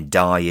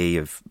 Ndiaye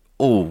have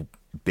all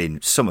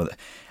been some of the...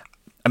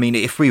 I mean,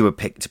 if we were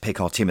to pick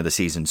our team of the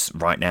season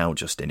right now,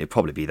 Justin, it'd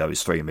probably be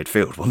those 3 in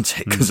midfield, wouldn't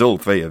it? Because all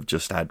 3 have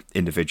just had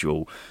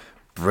individual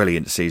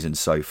brilliant seasons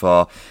so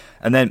far.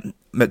 And then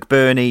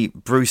McBurney,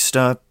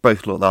 Brewster,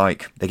 both look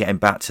like they're getting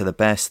back to the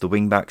best. The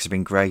wing-backs have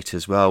been great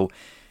as well.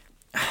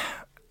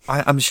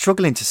 I'm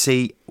struggling to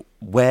see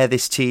where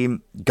this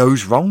team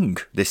goes wrong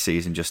this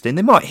season, Justin.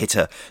 They might hit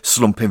a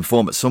slump in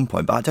form at some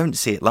point, but I don't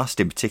see it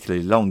lasting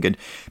particularly long. And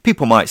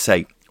people might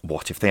say,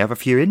 what if they have a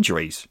few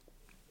injuries?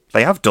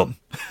 They have done.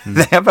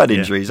 They have had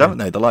injuries, haven't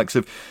they? The likes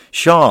of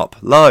Sharp,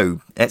 Lowe,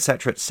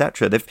 etc.,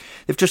 etc.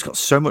 They've just got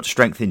so much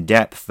strength in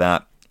depth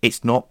that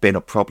it's not been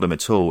a problem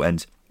at all.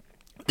 And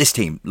this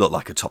team look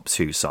like a top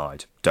 2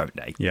 side, don't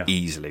they? Yeah.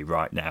 Easily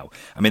right now.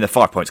 I mean, they're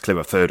 5 points clear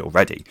of third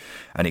already,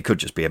 and it could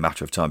just be a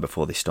matter of time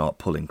before they start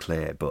pulling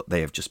clear. But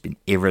they have just been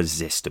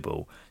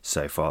irresistible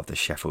so far, the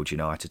Sheffield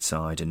United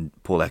side, and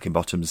Paul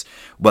Heckingbottom's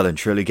well and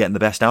truly getting the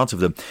best out of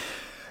them.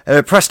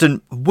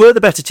 Preston were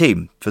the better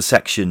team for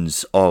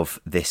sections of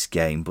this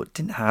game, but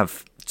didn't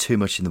have too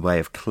much in the way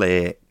of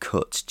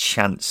clear-cut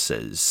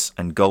chances,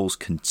 and goals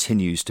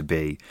continues to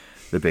be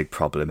the big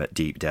problem at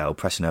Deepdale.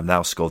 Preston have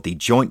now scored the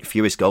joint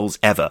fewest goals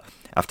ever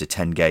after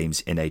 10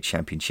 games in a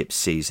championship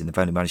season. They've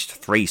only managed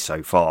 3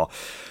 so far.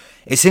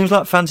 It seems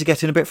like fans are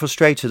getting a bit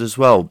frustrated as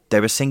well. They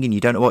were singing "You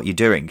Don't Know What You're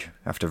Doing"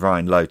 after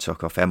Ryan Lowe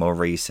took off Emil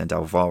Rees and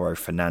Alvaro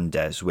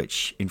Fernandez,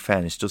 which, in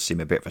fairness, does seem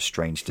a bit of a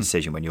strange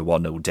decision when you're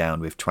 1-0 down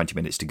with 20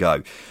 minutes to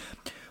go.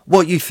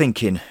 What are you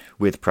thinking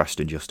with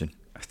Preston, Justin?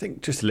 I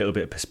think just a little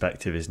bit of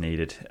perspective is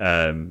needed.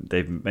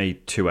 They've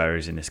made 2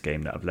 errors in this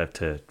game that have led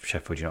to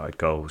Sheffield United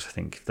goals. I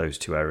think if those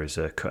 2 errors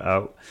are cut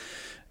out,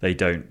 they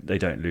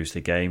don't lose the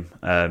game.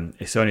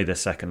 It's only their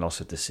second loss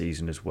of the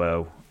season as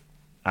well.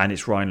 And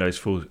it's Ryan Lowe's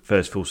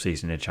first full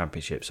season in the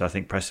Championship. So I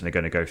think Preston are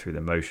going to go through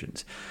the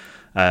motions.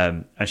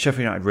 And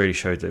Sheffield United really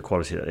showed the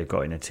quality that they've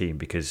got in a team,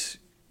 because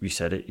you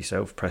said it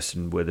yourself,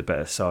 Preston were the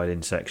better side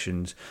in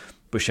sections.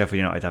 But Sheffield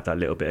United have that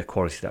little bit of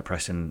quality that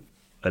Preston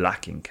are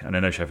lacking. And I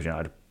know Sheffield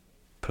United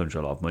plunged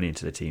a lot of money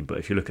into the team, but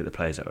if you look at the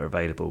players that were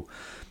available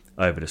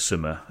over the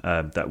summer,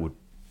 that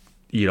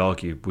you'd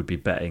argue would be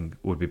batting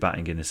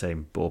in the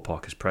same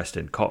ballpark as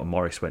Preston. Carlton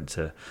Morris went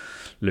to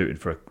Luton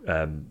for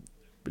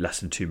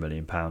less than £2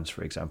 million,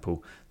 for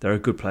example. There are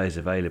good players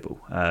available,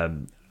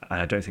 and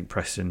I don't think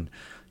Preston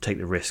take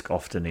the risk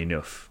often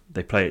enough.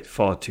 They play it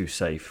far too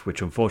safe,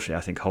 which unfortunately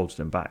I think holds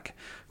them back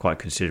quite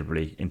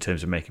considerably in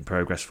terms of making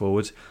progress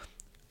forwards.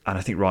 And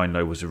I think Ryan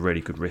Lowe was a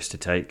really good risk to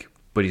take,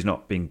 but he's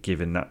not been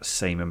given that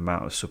same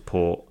amount of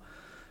support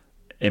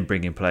in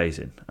bringing players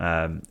in.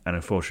 And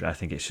unfortunately,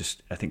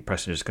 I think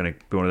Preston is going to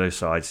be one of those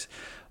sides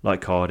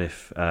like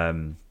Cardiff,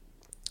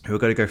 who are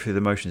going to go through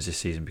the motions this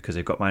season because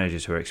they've got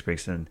managers who are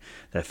experiencing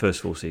their first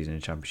full season in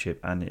the Championship,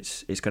 and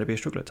it's going to be a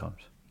struggle at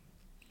times.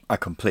 I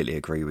completely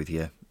agree with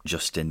you,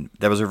 Justin.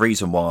 There was a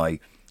reason why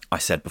I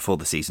said before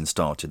the season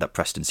started that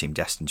Preston seemed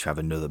destined to have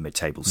another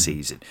mid-table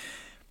season.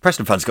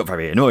 Preston fans got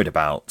very annoyed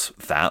about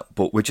that,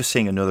 but we're just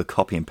seeing another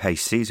copy and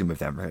paste season with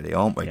them, really,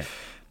 aren't we? Yeah.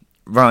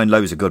 Ryan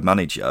Lowe's a good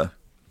manager,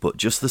 but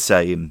just the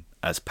same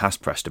as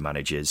past Preston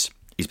managers,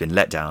 he's been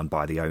let down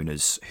by the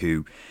owners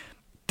who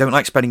don't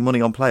like spending money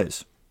on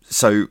players.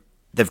 So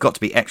they've got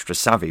to be extra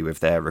savvy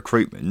with their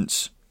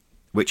recruitment,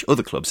 which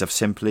other clubs have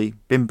simply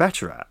been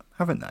better at,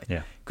 haven't they?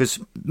 Yeah. Because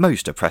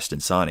most of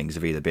Preston's signings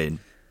have either been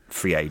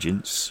free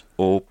agents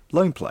or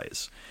loan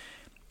players.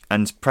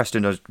 And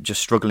Preston are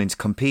just struggling to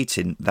compete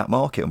in that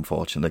market,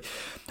 unfortunately.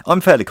 I'm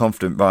fairly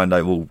confident Ryan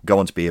Lowe will go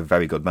on to be a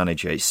very good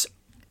manager. Is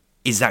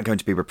that going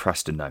to be with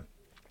Preston, though?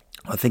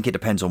 I think it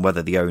depends on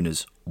whether the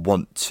owners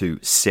want to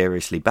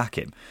seriously back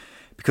him.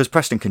 Because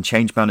Preston can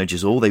change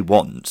managers all they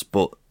want,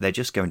 but they're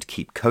just going to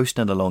keep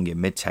coasting along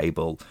in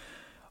mid-table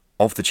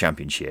of the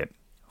Championship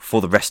for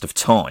the rest of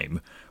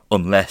time,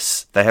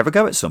 unless they have a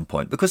go at some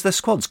point. Because their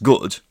squad's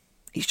good,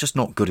 it's just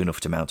not good enough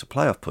to mount a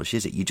playoff push,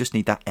 is it? You just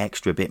need that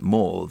extra bit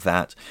more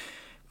that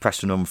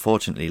Preston are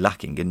unfortunately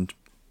lacking and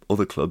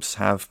other clubs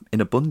have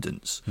in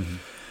abundance. Mm-hmm.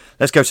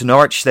 Let's go to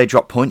Norwich. They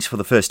dropped points for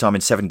the first time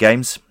in 7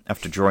 games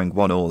after drawing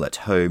 1-1 at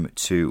home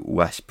to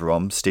West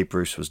Brom. Steve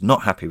Bruce was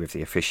not happy with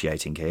the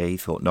officiating here. He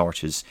thought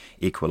Norwich's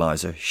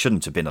equaliser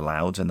shouldn't have been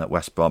allowed and that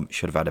West Brom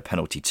should have had a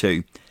penalty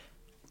too.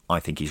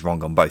 I think he's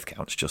wrong on both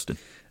counts, Justin.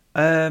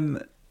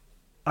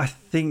 I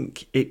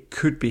think it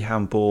could be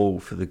handball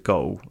for the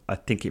goal. I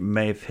think it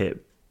may have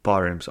hit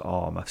Byram's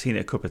arm. I've seen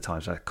it a couple of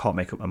times. I can't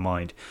make up my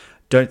mind.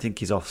 Don't think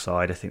he's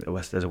offside. I think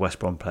there's a West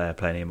Brom player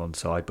playing him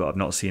onside, but I've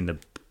not seen the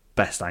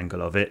best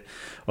angle of it.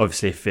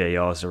 Obviously, if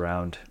VAR's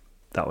around,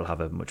 that will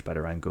have a much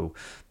better angle.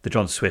 The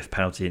John Swift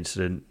penalty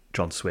incident,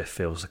 John Swift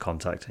feels the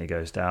contact and he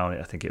goes down.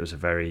 I think it was a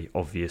very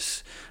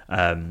obvious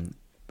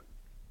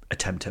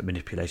attempt at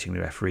manipulating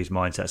the referee's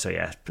mindset. So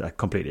yeah, I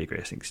completely agree.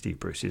 I think Steve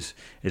Bruce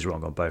is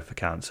wrong on both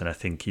accounts, and I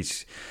think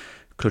he's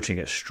clutching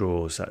at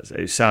straws.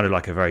 It sounded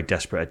like a very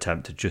desperate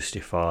attempt to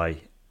justify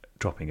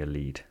dropping a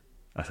lead,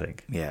 I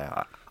think.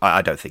 Yeah,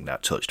 I don't think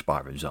that touched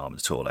Byram's arm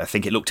at all. I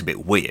think it looked a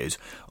bit weird,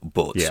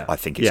 but yeah, I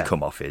think it's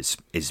come off his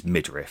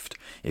midriff,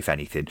 if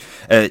anything.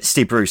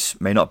 Steve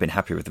Bruce may not have been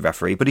happy with the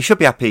referee, but he should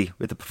be happy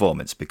with the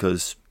performance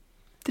because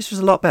this was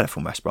a lot better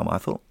from West Brom, I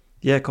thought.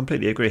 Yeah,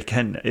 completely agree.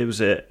 Again, it was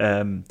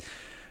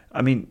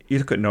I mean, you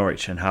look at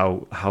Norwich and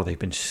how they've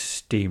been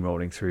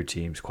steamrolling through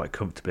teams quite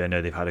comfortably. I know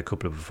they've had a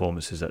couple of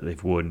performances that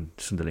they've won.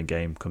 Sunderland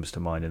game comes to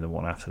mind, and the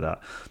one after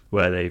that,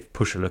 where they've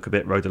pushed the luck a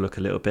bit, rode the luck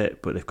a little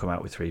bit, but they've come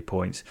out with 3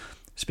 points.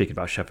 Speaking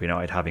about Sheffield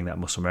United having that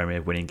muscle memory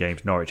of winning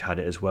games, Norwich had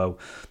it as well.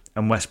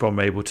 And West Brom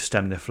were able to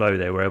stem the flow.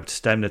 They were able to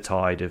stem the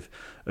tide of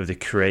the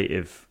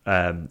creative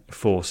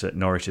force that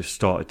Norwich have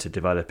started to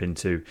develop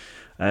into.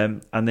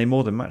 And they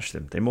more than matched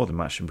them. They more than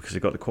matched them because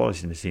they've got the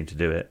quality in the team to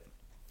do it.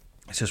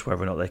 It's just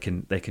whether or not they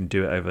can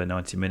do it over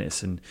 90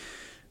 minutes, and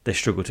they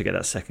struggle to get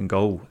that second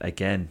goal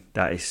again.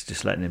 That is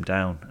just letting them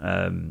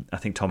down. I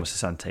think Thomas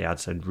Asante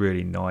adds a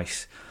really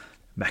nice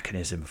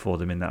mechanism for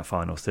them in that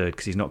final third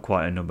because he's not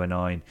quite a number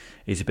 9.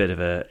 He's a bit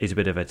of a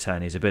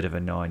 10. He's a bit of a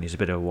 9. He's a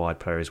bit of a wide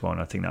player as well. And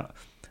I think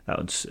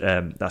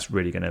That's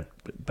really going to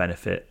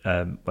benefit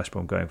West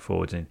Brom going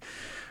forward, and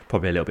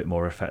probably a little bit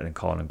more effect than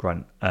Carl and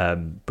Grant.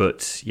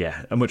 But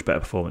yeah, a much better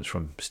performance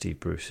from Steve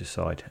Bruce's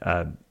side.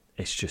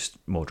 It's just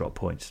more drop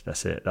points.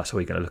 That's it. That's all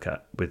you're going to look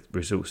at with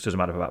results. Doesn't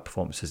matter about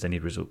performances; they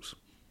need results.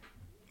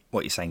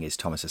 What you're saying is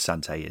Thomas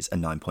Asante is a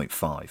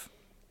 9.5.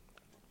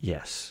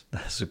 Yes,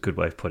 that's a good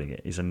way of putting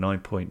it. He's a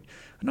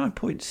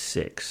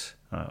 9.6,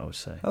 I would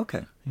say.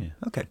 Okay. Yeah.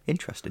 Okay,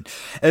 interesting.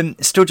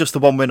 Still just the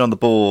one win on the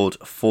board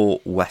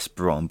for West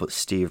Brom, but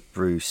Steve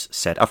Bruce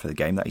said after the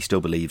game that he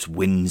still believes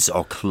wins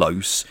are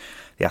close.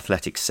 The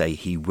Athletics say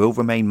he will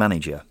remain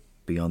manager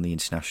beyond the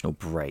international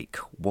break.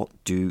 What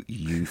do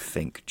you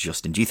think,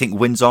 Justin? Do you think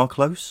wins are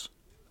close?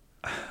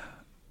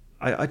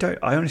 I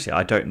honestly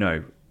don't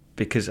know.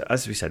 Because,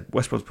 as we said,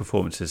 West Brom's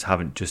performances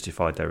haven't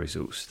justified their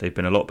results. They've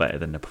been a lot better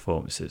than their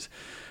performances.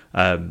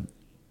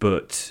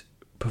 But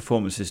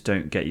performances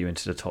don't get you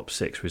into the top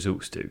 6,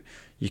 results do.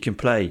 You can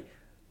play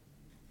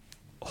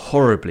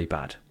horribly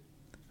bad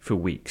for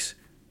weeks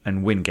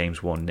and win games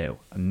 1-0,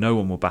 and no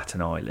one will bat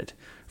an eyelid.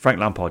 Frank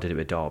Lampard did it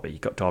with Derby. He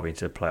got Derby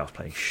into the playoffs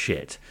playing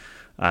shit,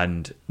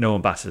 and no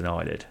one batted an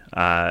eyelid.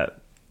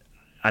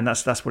 And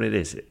that's what it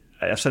is.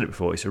 I've said it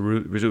before, it's a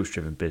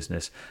results-driven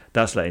business.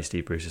 That's letting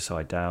Steve Bruce's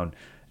side down.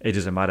 It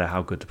doesn't matter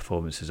how good the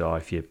performances are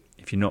if you're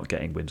not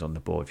getting wins on the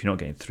board, if you're not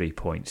getting 3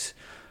 points,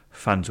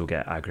 fans will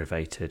get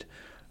aggravated,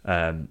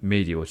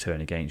 media will turn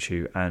against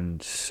you,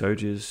 and so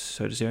does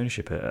the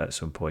ownership at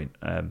some point.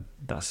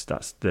 That's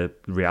the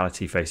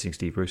reality facing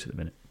Steve Bruce at the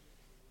minute.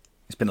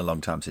 It's been a long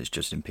time since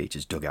Justin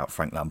Peters dug out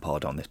Frank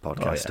Lampard on this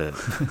podcast,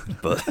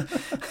 but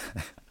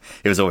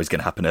it was always going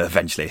to happen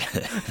eventually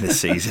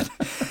this season.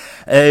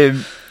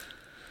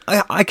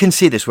 I can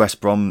see this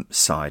West Brom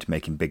side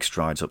making big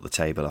strides up the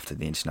table after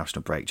the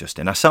international break,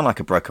 Justin. I sound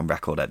like a broken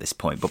record at this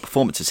point, but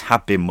performances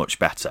have been much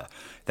better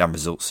than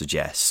results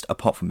suggest,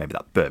 apart from maybe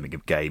that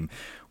Birmingham game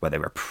where they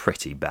were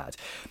pretty bad.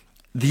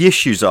 The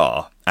issues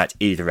are at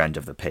either end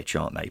of the pitch,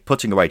 aren't they?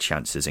 Putting away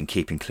chances and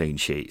keeping clean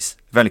sheets.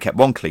 They've only kept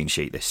 1 clean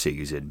sheet this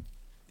season.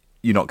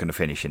 You're not going to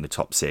finish in the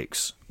top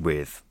 6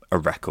 with a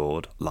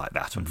record like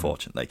that,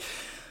 unfortunately.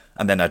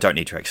 And then I don't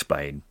need to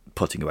explain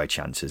putting away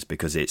chances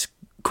because it's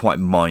quite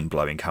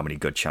mind-blowing how many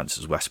good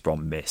chances West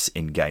Brom miss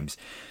in games.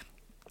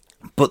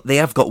 But they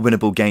have got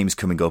winnable games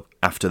coming up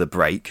after the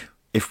break.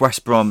 If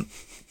West Brom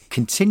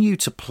continue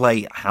to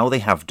play how they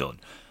have done,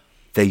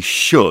 they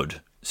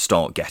should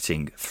start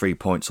getting 3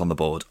 points on the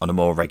board on a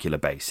more regular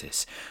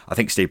basis. I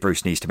think Steve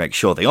Bruce needs to make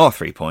sure they are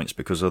 3 points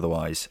because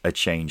otherwise a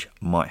change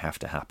might have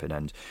to happen,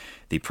 and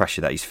the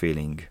pressure that he's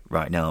feeling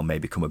right now may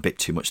become a bit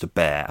too much to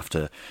bear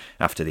after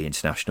the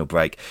international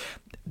break.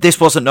 This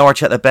wasn't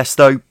Norwich at their best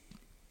though.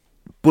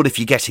 But if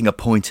you're getting a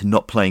point and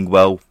not playing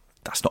well,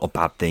 that's not a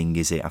bad thing,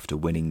 is it? After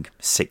winning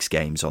 6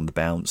 games on the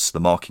bounce, the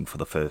marking for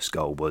the first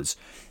goal was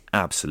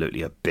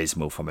absolutely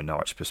abysmal from a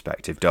Norwich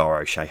perspective.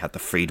 Dara O'Shea had the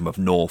freedom of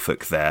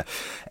Norfolk there.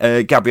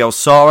 Gabriel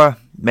Sara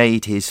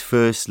made his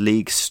first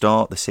league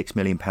start, the £6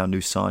 million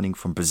new signing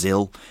from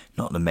Brazil.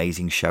 Not an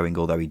amazing showing,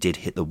 although he did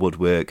hit the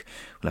woodwork.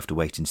 We'll have to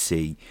wait and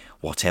see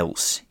what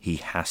else he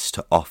has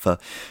to offer.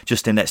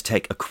 Justin, let's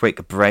take a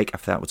quick break.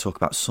 After that, we'll talk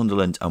about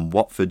Sunderland and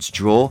Watford's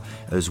draw,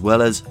 as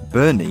well as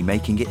Burnley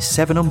making it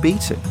 7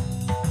 unbeaten.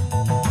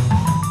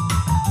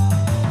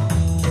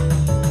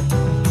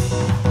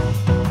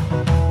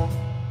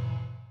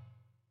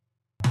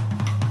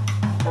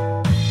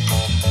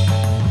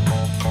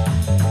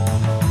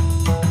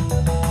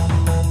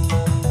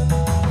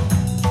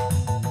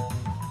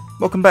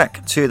 Welcome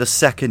back to the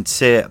Second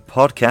Tier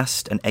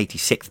podcast. An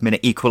 86th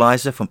minute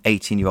equaliser from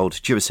 18-year-old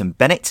Jurison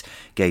Bennett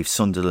gave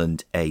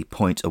Sunderland a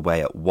point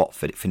away at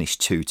Watford. It finished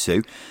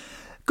 2-2.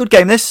 Good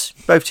game this.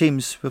 Both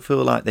teams will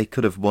feel like they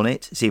could have won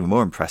it. It's even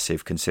more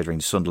impressive considering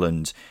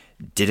Sunderland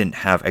didn't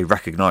have a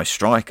recognised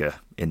striker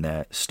in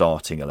their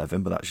starting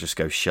 11, but that just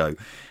goes to show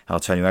how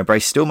Tony Mowbray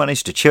still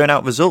managed to churn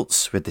out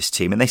results with this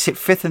team, and they sit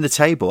 5th in the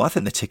table. I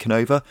think they're ticking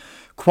over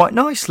quite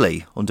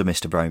nicely under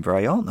Mr.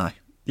 Mowbray, aren't they?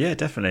 Yeah,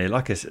 definitely.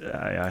 Like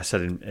I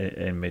said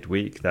in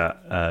midweek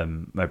that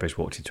Mowbray's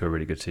walked into a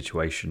really good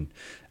situation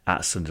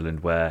at Sunderland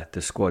where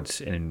the squad's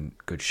in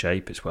good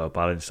shape, it's well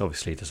balanced.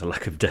 Obviously, there's a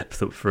lack of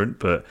depth up front,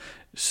 but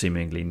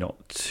seemingly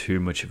not too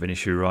much of an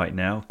issue right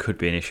now. Could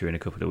be an issue in a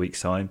couple of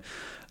weeks' time.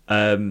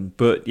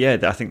 But yeah,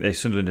 I think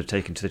Sunderland have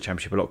taken to the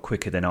Championship a lot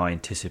quicker than I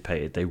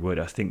anticipated they would.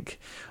 I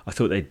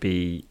thought they'd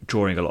be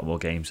drawing a lot more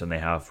games than they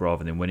have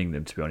rather than winning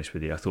them, to be honest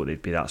with you. I thought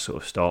they'd be that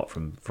sort of start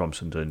from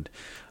Sunderland.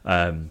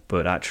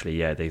 But actually,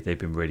 yeah, they've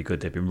been really good.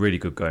 They've been really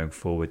good going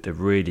forward. They're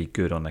really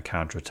good on the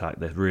counter-attack.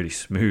 They're really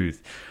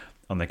smooth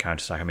on the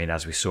counter-attack. I mean,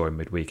 as we saw in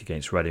midweek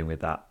against Reading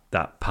with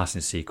that passing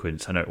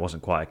sequence, I know it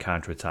wasn't quite a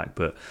counter-attack,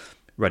 but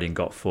Reading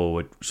got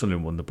forward,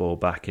 Sunderland won the ball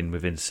back, and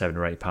within 7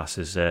 or 8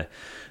 passes, they're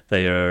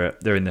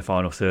in the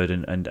final third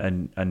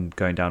and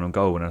going down on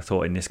goal. And I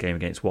thought in this game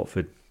against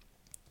Watford,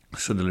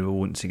 Sunderland were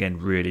once again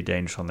really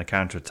dangerous on the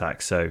counter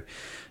attack. So,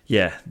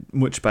 yeah,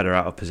 much better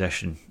out of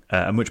possession,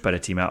 a much better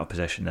team out of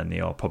possession than they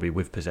are probably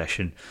with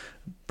possession.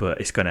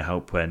 But it's going to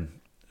help when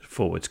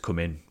forwards come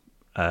in,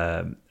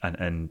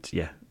 and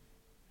yeah.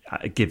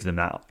 give them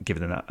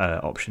that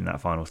option,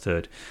 that final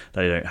third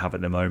that they don't have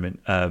at the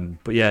moment.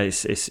 But yeah,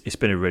 it's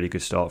been a really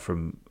good start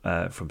from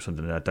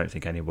Sunderland. I don't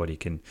think anybody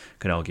can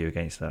argue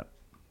against that.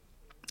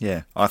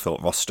 Yeah, I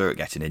thought Ross Stewart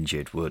getting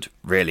injured would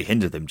really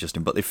hinder them,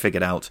 Justin, but they've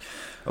figured out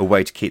a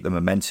way to keep the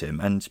momentum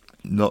and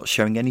not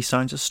showing any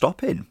signs of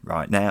stopping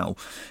right now.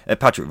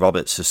 Patrick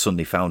Roberts has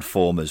suddenly found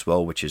form as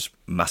well, which has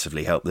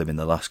massively helped them in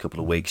the last couple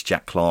of weeks.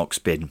 Jack Clark's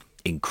been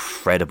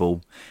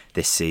incredible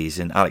this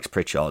season. Alex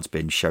Pritchard's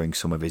been showing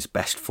some of his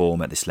best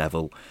form at this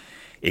level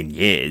in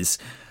years.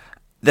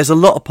 There's a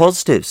lot of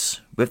positives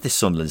with this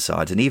Sunderland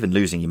side, and even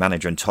losing your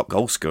manager and top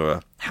goal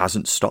scorer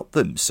hasn't stopped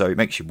them. So it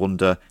makes you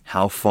wonder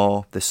how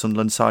far this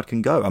Sunderland side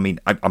can go. I mean,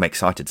 I'm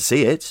excited to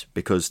see it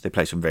because they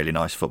play some really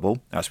nice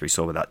football, as we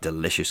saw with that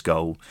delicious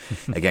goal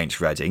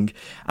against Reading.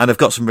 And they've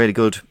got some really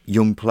good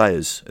young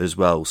players as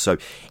well. So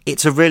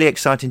it's a really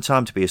exciting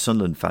time to be a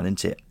Sunderland fan,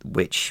 isn't it?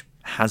 Which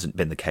hasn't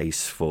been the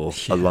case for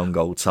a long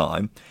old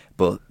time.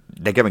 But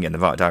they're going in the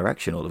right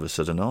direction all of a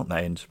sudden, aren't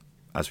they? And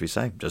as we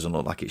say, doesn't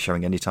look like it's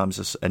showing any signs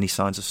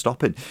of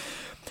stopping.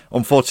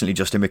 Unfortunately,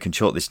 Justin, we can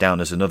chalk this down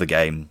as another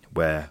game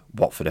where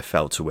Watford have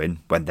failed to win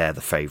when they're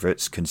the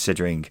favourites,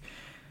 considering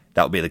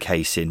that will be the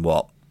case in,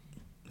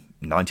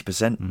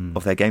 90%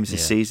 of their games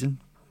this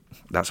season?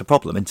 That's a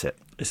problem, isn't it?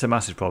 It's a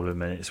massive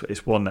problem, and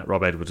it's one that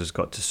Rob Edwards has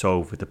got to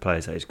solve with the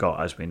players that he's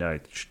got. As we know,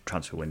 the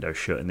transfer window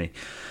shut, and he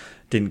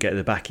didn't get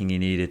the backing he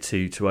needed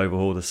to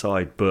overhaul the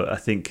side. But I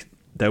think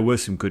there were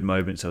some good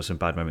moments, there were some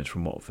bad moments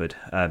from Watford,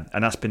 and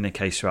that's been the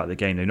case throughout the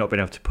game. They've not been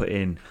able to put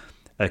in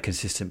a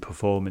consistent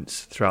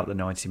performance throughout the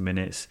 90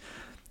 minutes,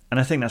 and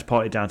I think that's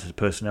partly down to the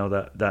personnel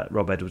that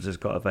Rob Edwards has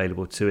got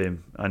available to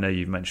him. I know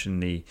you've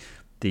mentioned the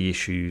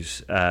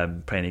issues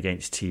playing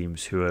against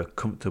teams who are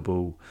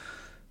comfortable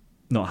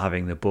not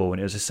having the ball, and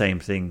it was the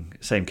same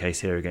case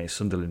here against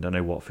Sunderland. I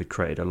know Watford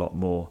created a lot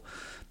more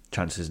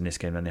chances in this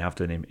game than they have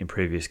done in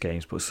previous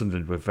games, but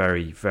Sunderland were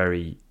very,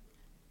 very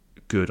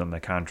good on their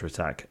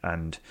counter-attack,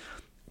 and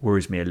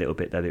worries me a little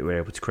bit that they were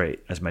able to create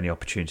as many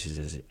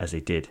opportunities as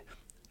they did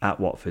at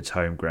Watford's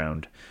home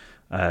ground.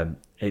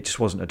 It just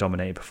wasn't a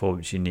dominating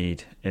performance you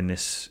need in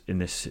this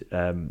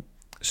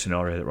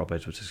scenario that Rob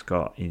Edwards has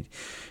got. He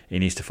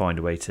needs to find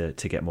a way to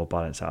get more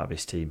balance out of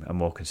his team and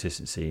more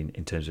consistency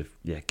in terms of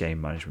game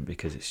management,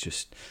 because it's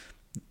just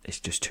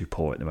too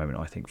poor at the moment,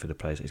 I think, for the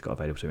players that he's got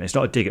available to him. It's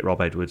not a dig at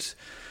Rob Edwards,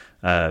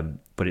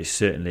 but it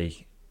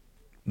certainly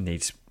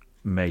needs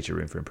major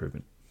room for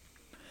improvement.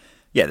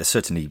 Yeah, there's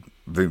certainly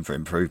room for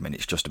improvement.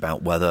 It's just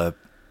about whether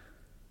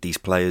these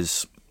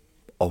players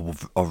are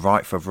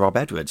right for Rob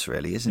Edwards,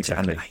 really, isn't it?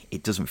 And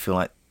it doesn't feel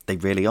like they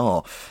really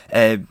are.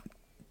 There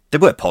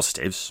were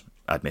positives,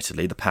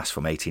 admittedly. The pass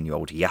from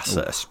 18-year-old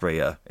Yasser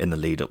Asprilla in the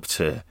lead-up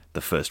to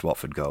the first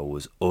Watford goal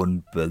was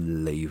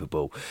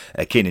unbelievable.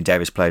 Keenan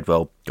Davis played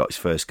well, got his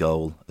first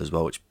goal as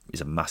well, which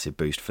is a massive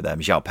boost for them.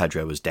 João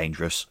Pedro was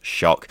dangerous,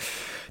 shock.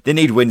 They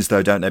need wins,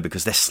 though, don't they?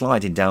 Because they're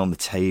sliding down the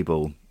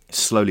table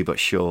slowly but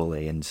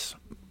surely, and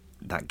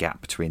that gap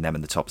between them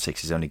and the top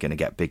six is only going to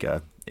get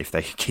bigger if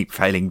they keep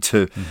failing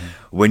to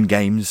win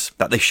games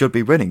that they should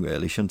be winning,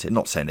 really, shouldn't it?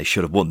 Not saying they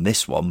should have won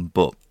this one,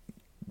 but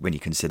when you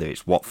consider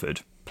it's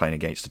Watford playing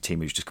against a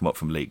team who's just come up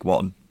from League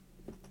One,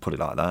 put it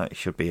like that, it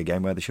should be a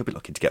game where they should be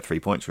looking to get 3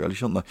 points, really,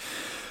 shouldn't they?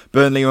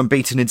 Burnley are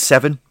unbeaten in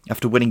 7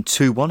 after winning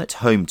 2-1 at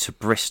home to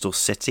Bristol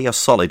City. A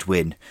solid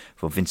win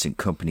for Vincent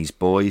Kompany's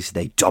boys.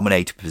 They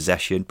dominated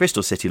possession.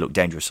 Bristol City looked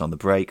dangerous on the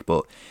break,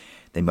 but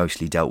they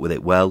mostly dealt with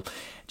it well.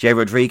 Jay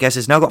Rodriguez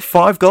has now got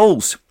 5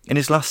 goals in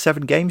his last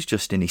 7 games,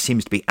 Justin. He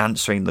seems to be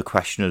answering the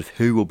question of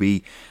who will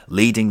be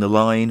leading the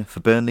line for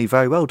Burnley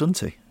very well, doesn't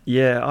he?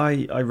 Yeah,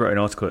 I wrote an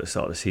article at the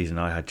start of the season.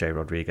 I had Jay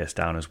Rodriguez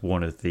down as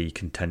one of the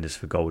contenders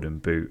for Golden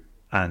Boot.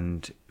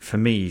 And for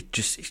me,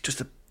 he's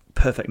just a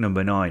perfect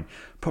number 9.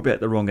 Probably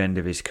at the wrong end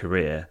of his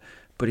career,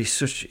 but he's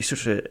such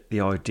the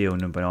ideal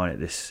number 9 at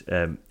this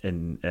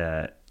in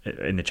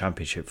the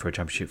Championship for a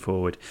Championship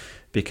forward,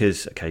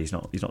 because he's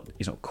not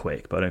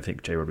quick, but I don't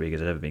think Jay Rodriguez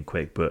has ever been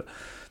quick. But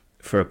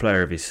for a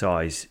player of his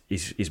size,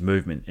 his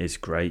movement is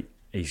great.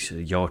 He's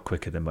a yard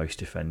quicker than most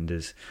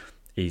defenders.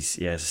 He's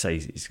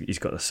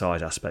got the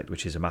size aspect,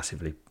 which is a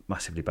massively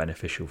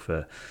beneficial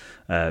for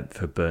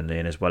Burnley,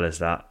 and as well as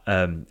that,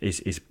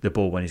 is the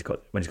ball when he's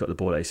got the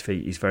ball at his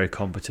feet, he's very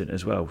competent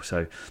as well.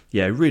 So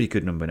yeah, really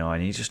good number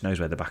 9. He just knows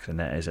where the back of the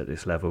net is at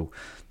this level.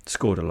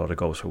 Scored a lot of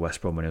goals for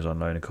West Brom when he was on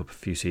loan a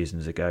few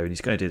seasons ago, and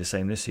he's going to do the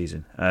same this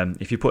season.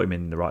 If you put him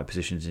in the right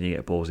positions and you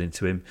get balls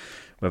into him,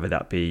 whether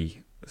that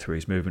be through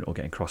his movement or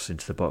getting crosses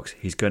into the box,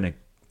 he's going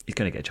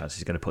to get chances.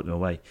 He's going to put them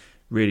away.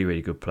 Really,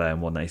 really good player,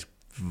 and one that is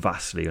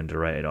vastly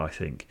underrated, I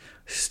think,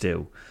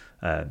 still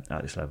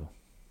at this level.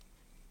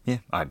 Yeah,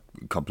 I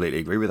completely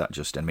agree with that,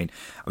 Justin. I mean,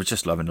 I was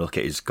just loving to look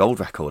at his goal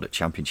record at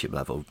Championship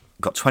level.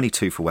 Got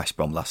 22 for West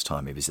Brom last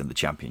time he was in the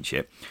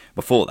Championship.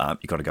 Before that,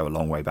 you've got to go a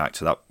long way back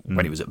to that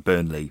when he was at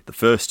Burnley the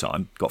first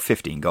time. Got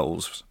 15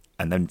 goals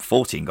and then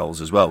 14 goals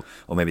as well,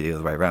 or maybe the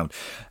other way around.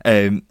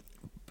 And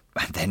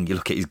then you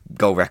look at his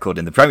goal record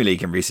in the Premier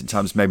League in recent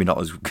times, maybe not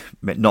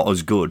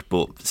as good,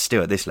 but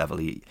still at this level,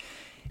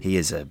 he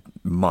is a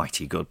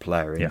mighty good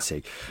player,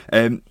 isn't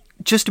he?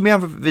 Justin, we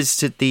haven't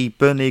visited the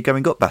Burnley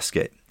going up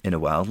basket in a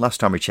while. Last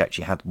time we checked,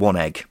 you had one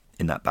egg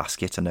in that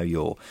basket. I know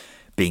you're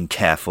being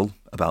careful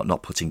about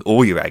not putting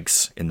all your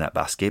eggs in that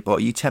basket, but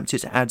are you tempted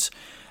to add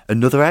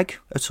another egg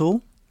at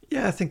all?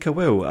 Yeah, I think I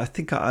will. I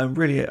think I am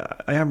really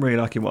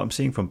liking what I'm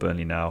seeing from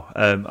Burnley now.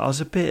 I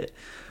was a bit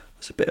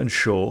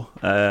unsure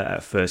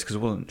at first because I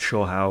wasn't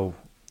sure how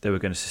they were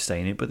going to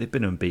sustain it, but they've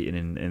been unbeaten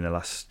in the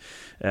last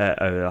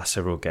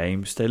several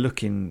games. They're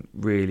looking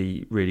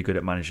really, really good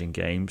at managing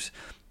games.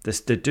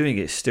 They're doing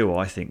it still,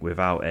 I think,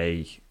 without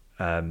a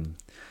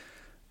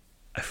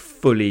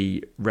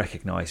fully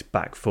recognised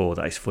back four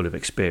that is full of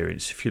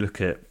experience. If you look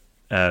at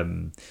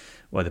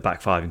the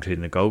back five,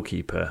 including the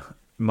goalkeeper,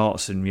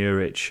 Martin,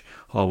 Muric,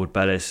 Harwood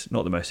Bellis,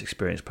 not the most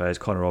experienced players.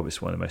 Connor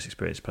Roberts, one of the most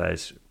experienced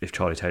players. If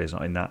Charlie Taylor's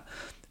not in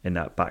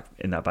that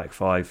back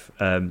five,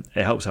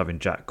 it helps having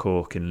Jack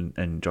Cork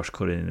and Josh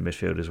Cullen in the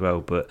midfield as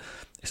well. But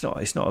it's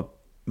not a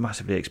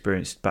massively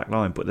experienced back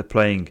line, but they're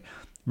playing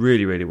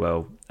really, really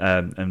well.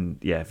 And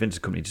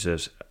Vincent Kompany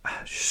deserves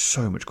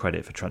so much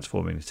credit for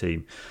transforming the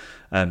team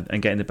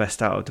and getting the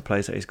best out of the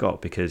players that he's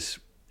got, because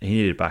he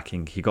needed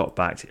backing. He got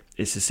backed.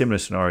 It's a similar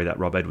scenario that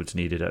Rob Edwards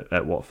needed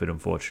at Watford,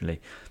 unfortunately.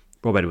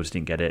 Rob Edwards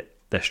didn't get it.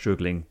 They're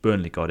struggling.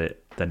 Burnley got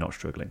it. They're not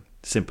struggling.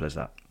 Simple as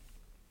that.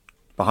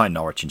 Behind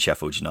Norwich and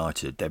Sheffield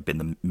United, they've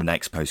been the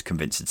next most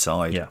convincing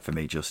side for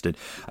me, Justin.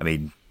 I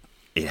mean,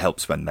 it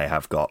helps when they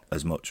have got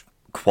as much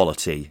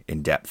quality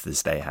in depth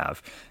as they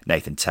have.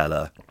 Nathan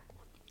Teller,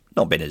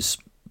 not been as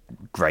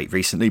great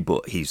recently,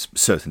 but he's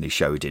certainly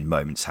showed in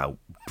moments how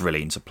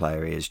brilliant a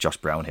player he is. Josh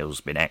Brownhill's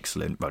been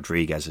excellent.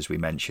 Rodriguez, as we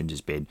mentioned, has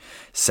been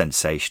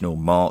sensational.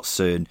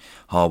 Martson,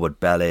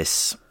 Harwood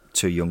Bellis,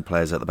 two young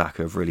players at the back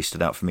who have really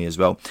stood out for me as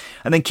well.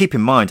 And then keep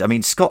in mind, I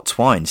mean, Scott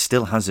Twine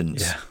still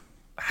hasn't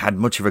had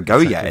much of a go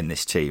yet in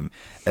this team.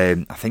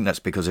 I think that's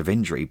because of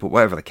injury, but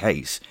whatever the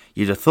case,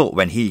 you'd have thought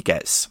when he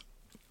gets,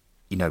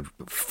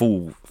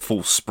 full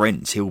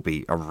sprints, he'll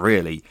be a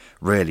really,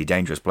 really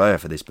dangerous player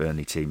for this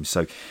Burnley team.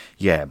 So,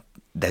 yeah,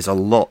 there's a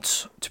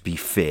lot to be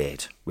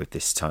feared with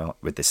this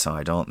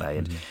side, aren't they?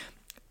 And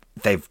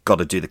they've got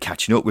to do the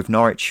catching up with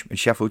Norwich and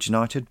Sheffield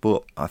United,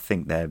 but I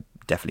think they're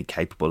definitely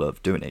capable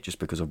of doing it just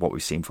because of what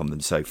we've seen from them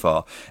so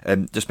far.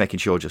 Just making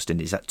sure, Justin,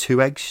 is that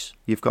 2 eggs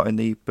you've got in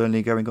the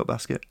Burnley going up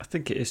basket? I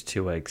think it is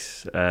 2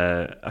 eggs.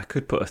 I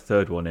could put a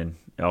third one in.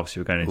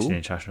 Obviously, we're going into the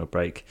international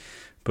break,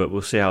 but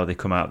we'll see how they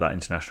come out of that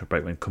international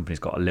break when Kompany's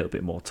got a little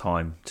bit more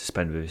time to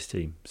spend with his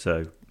team.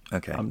 So,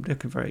 I'm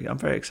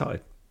very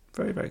excited.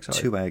 Very, very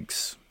excited. 2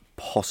 eggs,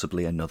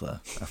 possibly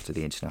another after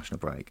the international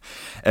break.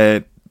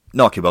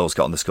 Nahki Wells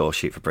got on the score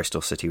sheet for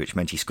Bristol City, which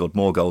meant he scored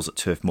more goals at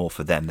Turf Moor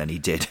for them than he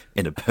did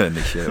in a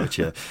Burnley shirt, which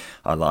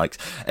I liked.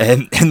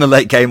 In the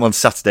late game on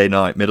Saturday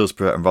night,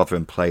 Middlesbrough and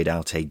Rotherham played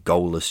out a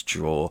goalless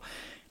draw.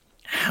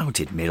 How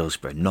did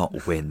Middlesbrough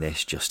not win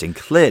this, Justin?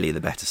 Clearly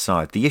the better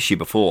side. The issue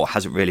before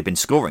hasn't really been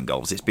scoring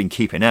goals, it's been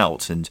keeping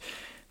out, and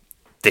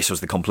this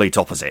was the complete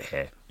opposite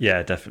here.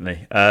 Yeah,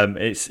 definitely.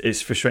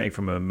 It's frustrating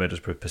from a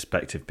Middlesbrough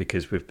perspective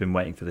because we've been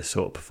waiting for this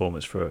sort of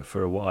performance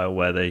for a while,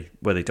 where they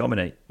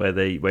dominate, where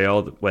they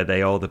are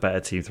the better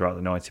team throughout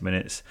the 90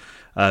 minutes.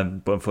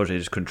 But unfortunately, they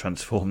just couldn't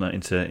transform that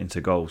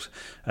into goals.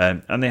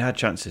 And they had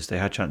chances.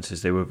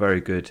 They were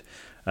very good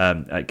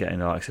at getting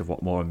the likes of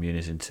Watmore and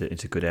Muniz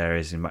into good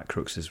areas. And Matt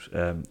Crooks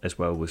as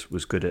well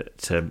was good at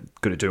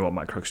doing what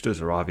Matt Crooks does,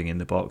 arriving in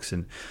the box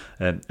and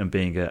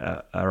being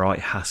a right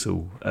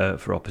hassle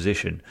for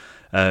opposition.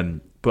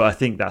 But I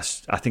think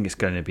it's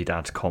going to be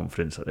down to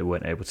confidence that they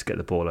weren't able to get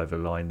the ball over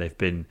the line. They've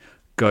been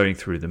going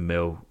through the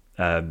mill.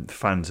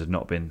 Fans have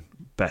not been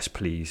best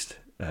pleased,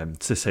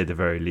 to say the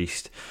very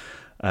least.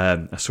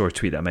 I saw a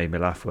tweet that made me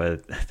laugh where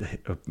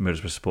a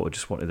Middlesbrough supporter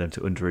just wanted them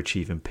to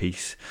underachieve in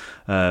peace,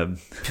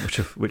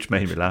 which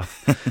made me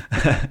laugh.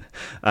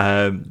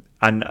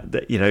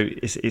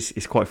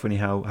 It's quite funny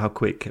how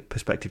quick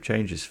perspective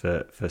changes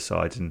for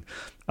sides. And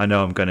I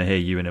know I'm going to hear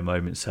you in a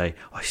moment say,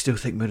 I still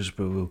think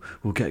Middlesbrough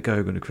will get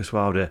going under Chris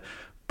Wilder.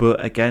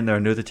 But again, they're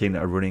another team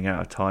that are running out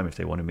of time if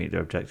they want to meet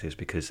their objectives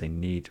because they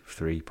need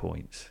 3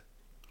 points.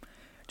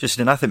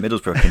 Justin, I think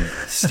Middlesbrough can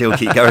still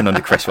keep going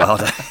under Chris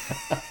Wilder.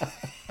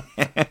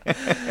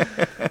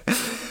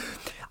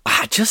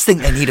 I just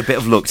think they need a bit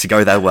of luck to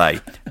go their way.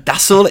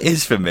 That's all it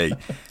is for me.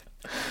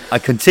 I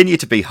continue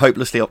to be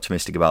hopelessly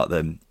optimistic about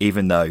them,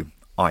 even though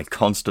I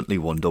constantly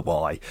wonder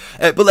why.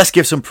 But let's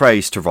give some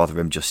praise to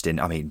Rotherham, Justin.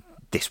 I mean,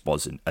 this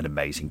wasn't an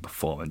amazing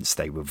performance.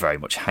 They were very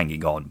much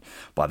hanging on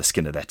by the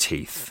skin of their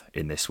teeth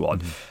in this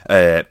one.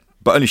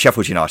 But only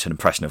Sheffield United and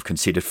Preston have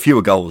conceded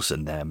fewer goals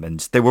than them, and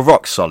they were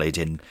rock solid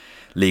in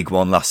League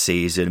One last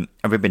season.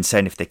 And we've been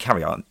saying if they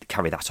carry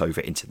that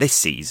over into this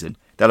season,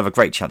 they'll have a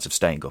great chance of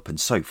staying up. And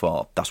so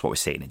far, that's what we're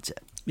seeing into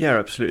it. Yeah,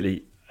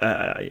 absolutely.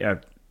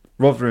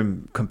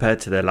 Rotherham,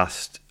 compared to their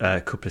last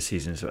couple of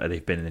seasons where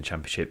they've been in the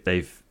Championship,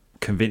 they've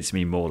convinced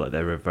me more that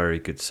they're a very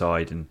good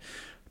side, and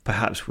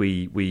perhaps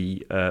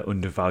we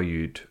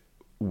undervalued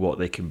what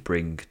they can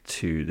bring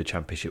to the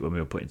Championship when we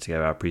were putting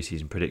together our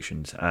pre-season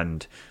predictions.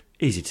 And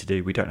easy to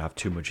do. We don't have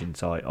too much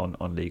insight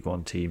on League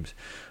One teams,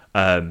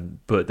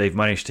 but they've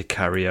managed to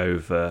carry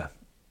over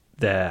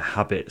their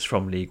habits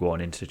from League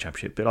One into the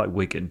Championship, a bit like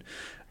Wigan,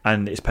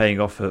 and it's paying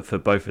off for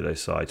both of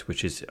those sides,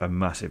 which is a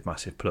massive,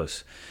 massive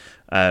plus.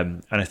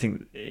 And I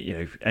think,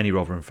 any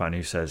Rotherham fan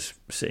who says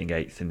sitting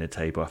 8th in the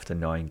table after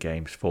 9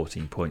 games,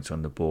 14 points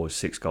on the board,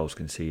 6 goals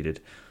conceded,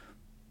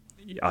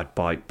 I'd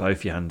bite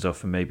both your hands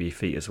off and maybe your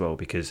feet as well,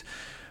 because,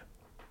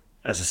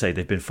 as I say,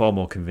 they've been far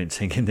more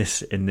convincing in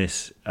this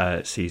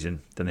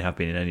season than they have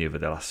been in any of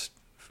the last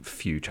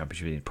few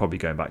Championship seasons, probably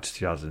going back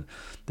to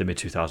the mid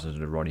 2000s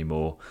under Ronnie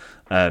Moore.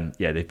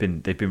 They've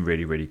been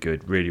really, really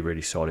good, really,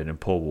 really solid, and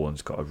Paul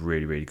Warren's got a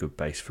really, really good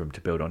base for them to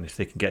build on. If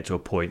they can get to a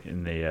point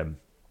in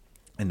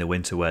the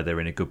winter where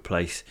they're in a good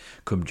place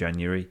come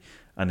January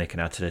and they can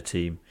add to their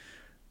team,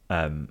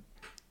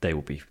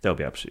 they'll be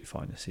absolutely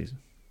fine this season.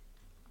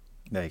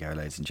 There you go,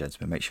 ladies and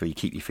gentlemen. Make sure you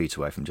keep your feet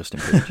away from Justin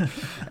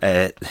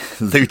Page.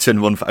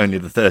 Luton won for only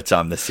the 3rd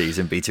time this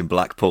season, beating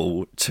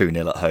Blackpool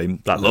 2-0 at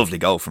home. That lovely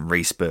goal from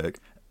Reece Burke.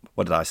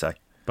 What did I say?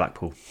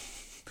 Blackpool.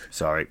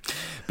 Sorry.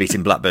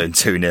 Beating Blackburn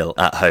 2-0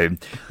 at home.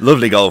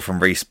 Lovely goal from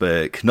Reece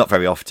Burke. Not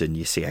very often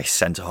you see a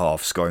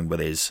centre-half scoring with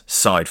his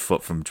side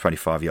foot from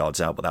 25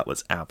 yards out, but that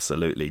was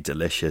absolutely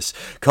delicious.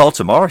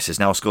 Carlton Morris has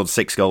now scored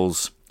 6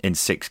 goals in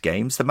 6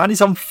 games. The man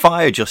is on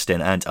fire,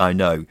 Justin, and I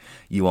know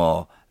you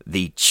are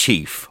the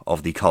chief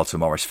of the Carlton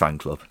Morris fan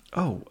club.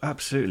 Oh,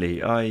 absolutely.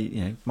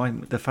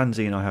 The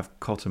fanzine I have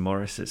Carlton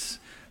Morris. It's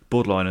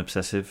borderline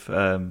obsessive.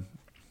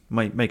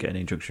 May get an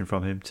injunction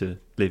from him to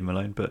leave him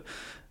alone, but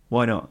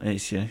why not?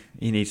 It's he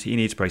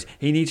needs praise.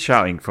 He needs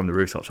shouting from the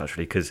rooftops,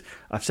 actually, because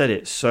I've said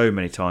it so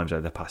many times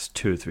over the past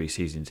 2 or 3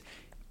 seasons.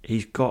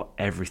 He's got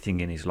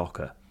everything in his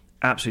locker,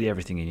 absolutely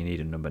everything you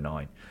need in number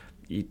 9.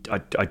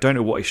 I don't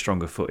know what his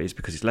stronger foot is,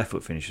 because his left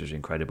foot finishes are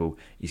incredible.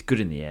 He's good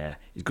in the air.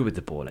 He's good with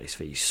the ball at his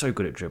feet. He's so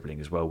good at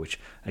dribbling as well, which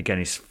again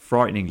is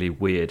frighteningly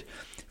weird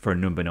for a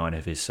number 9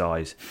 of his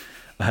size.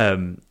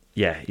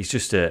 He's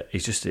just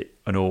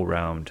an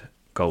all-round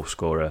goal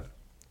scorer.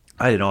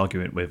 I had an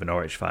argument with a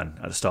Norwich fan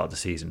at the start of the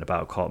season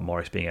about Carlton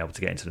Morris being able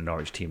to get into the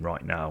Norwich team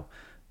right now.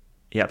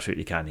 He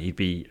absolutely can. He'd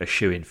be a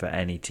shoo-in for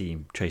any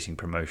team chasing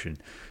promotion,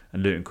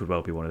 and Luton could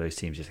well be one of those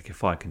teams if they can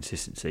find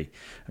consistency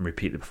and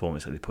repeat the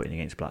performance that they put in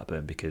against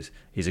Blackburn, because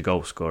he's a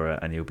goal scorer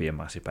and he'll be a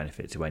massive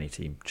benefit to any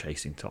team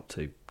chasing top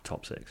 2,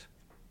 top 6.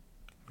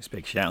 It's a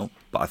big shout,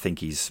 but I think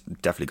he's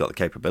definitely got the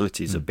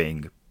capabilities of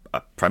being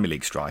a Premier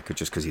League striker,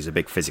 just because he's a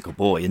big physical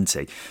boy, isn't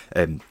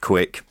he?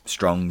 Quick,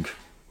 strong,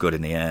 good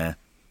in the air.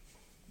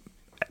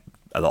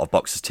 A lot of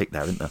boxes ticked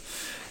there, isn't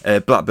there?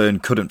 Blackburn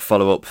couldn't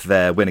follow up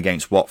their win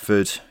against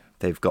Watford.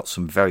 They've got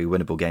some very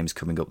winnable games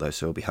coming up, though,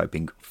 so we'll be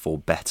hoping for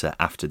better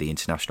after the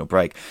international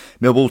break.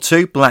 Millwall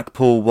 2,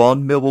 Blackpool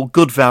 1. Millwall,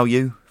 good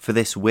value for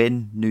this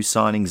win. New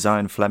signing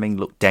Zion Fleming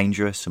looked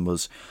dangerous and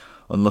was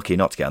unlucky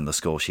not to get on the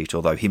score sheet,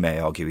 although he may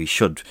argue he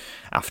should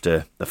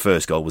after the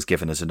first goal was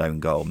given as an own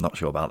goal. I'm not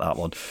sure about that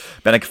one.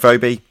 Benik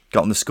Afobe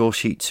got on the score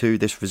sheet too.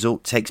 This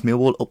result takes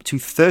Millwall up to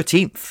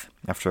 13th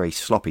after a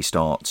sloppy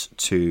start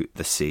to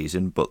the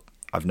season, but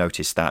I've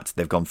noticed that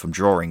they've gone from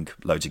drawing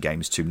loads of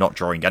games to not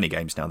drawing any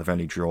games now. They've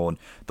only drawn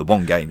the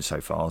 1 game so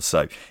far,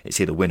 so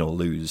it's either win or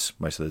lose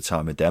most of the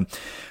time with them.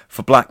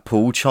 For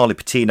Blackpool, Charlie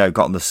Patino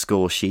got on the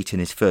score sheet in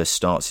his first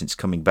start since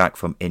coming back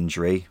from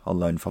injury, on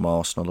loan from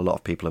Arsenal. A lot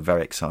of people are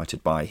very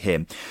excited by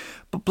him.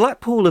 But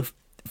Blackpool have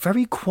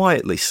very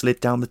quietly slid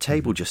down the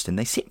table, Justin.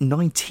 They sit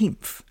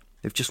 19th.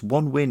 They've just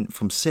 1 win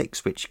from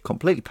 6, which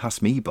completely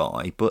passed me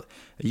by. But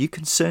are you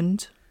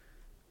concerned?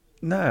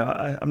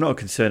 No, I'm not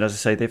concerned. As I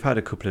say, they've had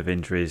a couple of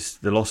injuries.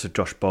 The loss of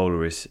Josh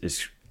Bowler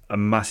is a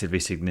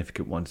massively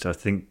significant one, so I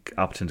think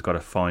Appleton's got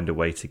to find a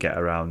way to get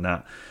around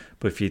that.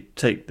 But if you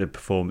take the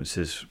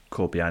performances,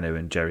 Corbiano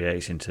and Jerry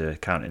Yates into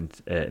account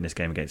in this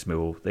game against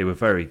Millwall, they were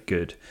very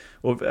good,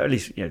 or at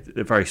least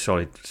they're very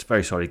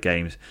solid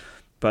games.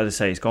 But as I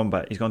say, he's gone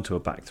to a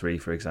back 3,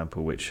 for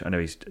example, which I know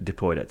he's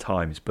deployed at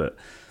times, but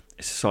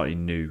it's a slightly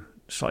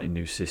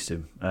new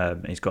system.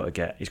 He's got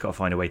to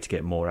find a way to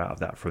get more out of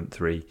that front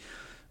 3.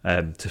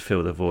 To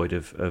fill the void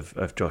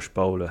of Josh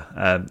Bowler.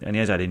 And he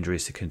has had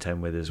injuries to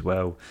contend with as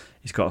well.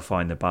 He's got to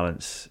find the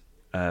balance.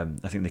 I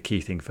think the key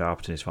thing for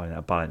Appleton is finding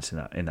that balance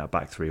in that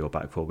back 3 or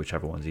back 4,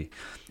 whichever ones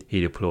he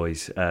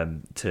deploys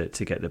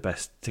to get the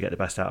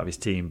best out of his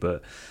team.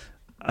 But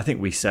I think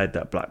we said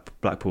that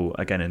Blackpool,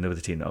 again, another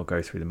team that will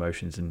go through the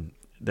motions, and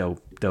they'll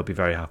be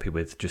very happy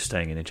with just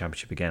staying in the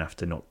Championship again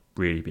after not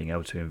really being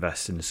able to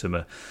invest in the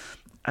summer.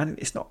 And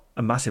it's not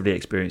a massively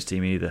experienced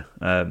team either.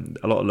 A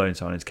lot of loan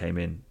signings came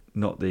in.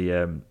 Not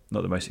the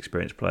most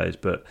experienced players,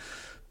 but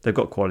they've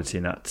got quality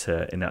in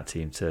that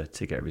team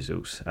to get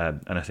results,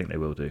 and I think they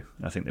will do.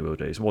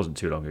 It wasn't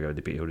too long ago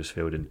they beat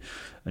Huddersfield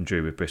and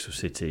drew with Bristol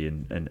City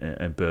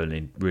and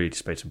Burnley. Really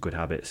displayed some good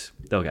habits.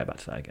 They'll get back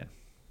to that again.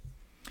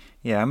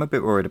 Yeah, I'm a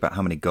bit worried about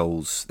how many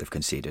goals they've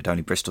conceded.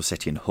 Only Bristol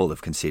City and Hull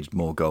have conceded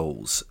more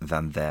goals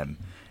than them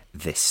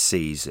this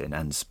season,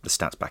 and the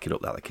stats back it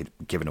up that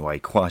they've given away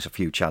quite a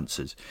few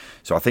chances.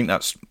 So I think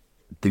that's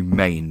the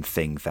main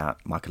thing that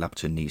Michael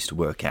Appleton needs to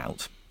work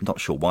out. not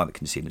sure why they're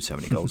conceding so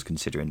many goals,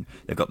 considering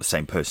they've got the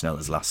same personnel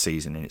as last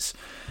season, and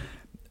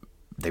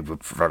they were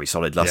very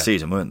solid last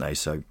season, weren't they?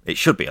 So it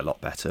should be a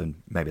lot better, and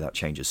maybe that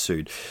changes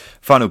soon.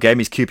 Final game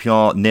is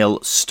QPR 0,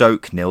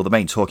 Stoke 0. The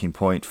main talking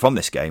point from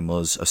this game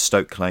was a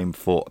Stoke claim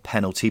for a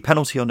penalty.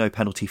 Penalty or no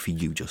penalty for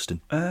you,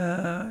 Justin?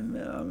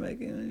 I'm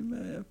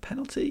making a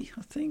penalty,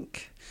 I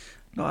think.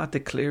 Not had the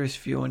clearest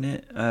view on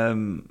it.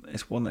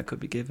 It's one that could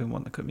be given,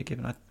 one that couldn't be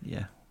given. I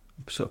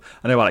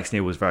know Alex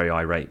Neil was very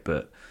irate,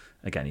 but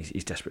again,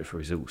 he's desperate for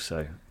results,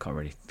 so can't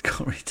really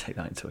take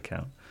that into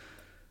account.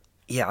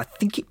 Yeah, I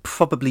think it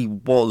probably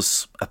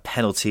was a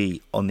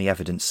penalty on the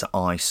evidence that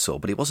I saw,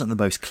 but it wasn't the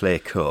most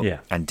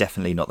clear-cut and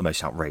definitely not the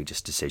most outrageous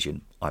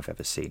decision I've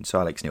ever seen. So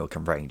Alex Neil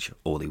can range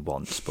all he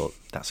wants, but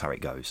that's how it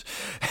goes.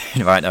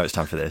 Right, now it's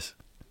time for this.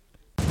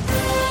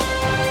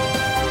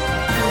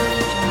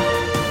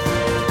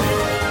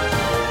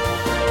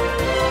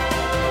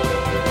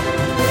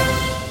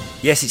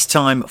 Yes, it's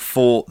time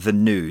for the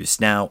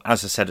news. Now,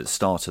 as I said at the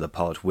start of the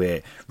pod,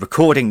 we're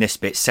recording this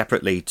bit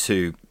separately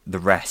to the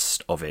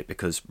rest of it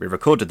because we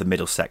recorded the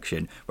middle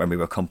section when we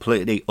were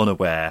completely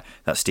unaware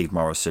that Steve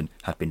Morison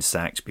had been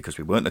sacked because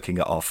we weren't looking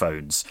at our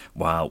phones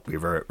while we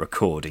were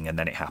recording, and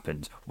then it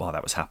happened while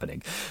that was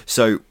happening.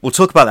 So we'll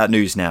talk about that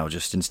news now.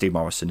 Justin, Steve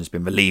Morison has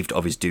been relieved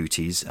of his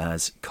duties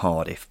as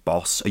Cardiff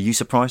boss. Are you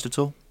surprised at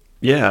all?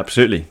 Yeah,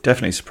 absolutely.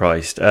 Definitely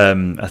surprised.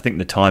 I think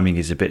the timing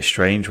is a bit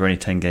strange. We're only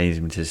 10 games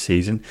into the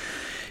season.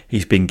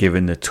 He's been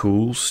given the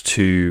tools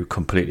to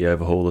completely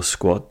overhaul the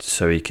squad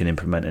so he can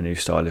implement a new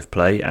style of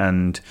play.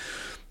 And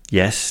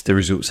yes, the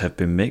results have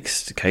been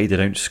mixed. Okay, they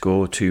don't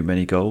score too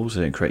many goals.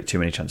 They don't create too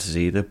many chances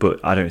either.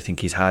 But I don't think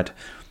he's had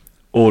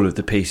all of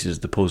the pieces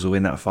of the puzzle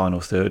in that final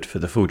third for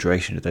the full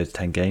duration of those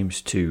 10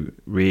 games to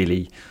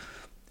really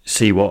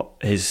see what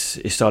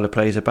his style of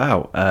play is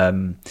about.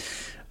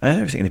 I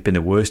don't think they've been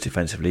the worst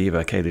defensively either.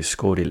 Okay,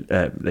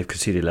 they've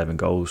conceded 11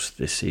 goals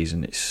this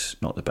season. It's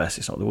not the best,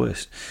 it's not the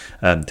worst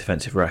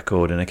defensive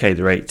record. And okay,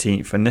 they're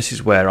 18th, and this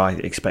is where I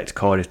expect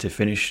Cardiff to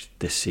finish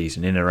this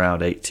season, in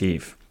around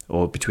 18th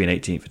or between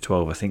 18th and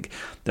 12th. I think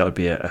that would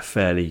be a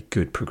fairly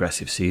good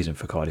progressive season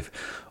for Cardiff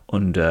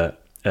under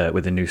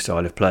with a new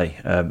style of play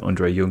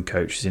under a young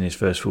coach who's in his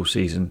first full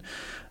season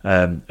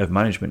of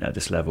management at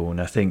this level.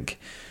 And I think.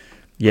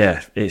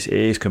 Yeah, it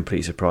is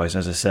complete surprise.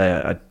 As I say,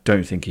 I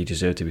don't think he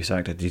deserved to be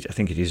sacked. I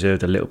think he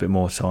deserved a little bit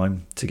more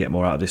time to get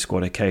more out of this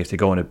squad. Okay, if they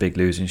go on a big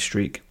losing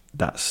streak,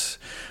 that's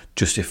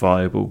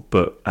justifiable.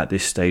 But at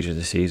this stage of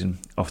the season,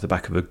 off the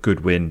back of a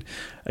good win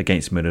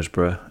against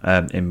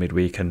Middlesbrough in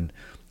midweek and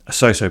a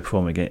so-so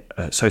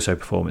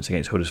performance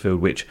against Huddersfield,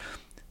 which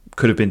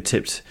could have been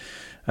tipped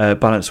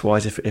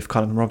balance-wise if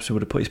Callum Robson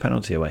would have put his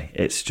penalty away.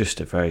 It's just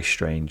really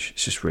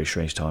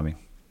strange timing.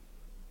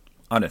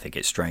 I don't think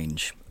it's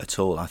strange at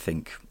all. I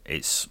think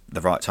it's the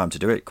right time to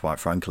do it, quite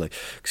frankly.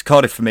 Because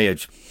Cardiff, for me,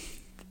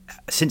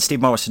 since Steve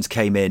Morison's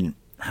came in,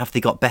 have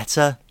they got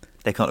better?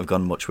 They can't have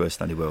gone much worse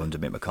than they were under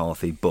Mick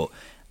McCarthy, but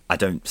I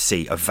don't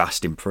see a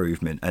vast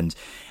improvement. And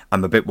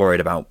I'm a bit worried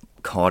about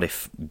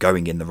Cardiff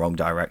going in the wrong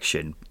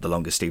direction the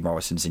longer Steve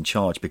Morison's in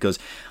charge, because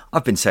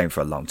I've been saying for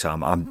a long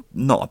time I'm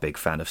not a big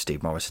fan of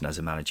Steve Morison as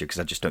a manager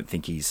because I just don't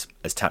think he's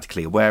as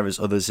tactically aware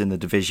as others in the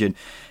division.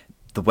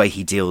 The way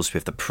he deals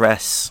with the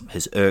press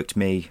has irked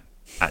me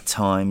at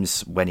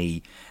times when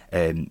he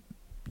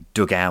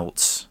dug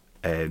out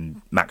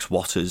Max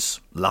Watters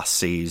last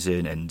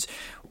season, and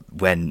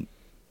when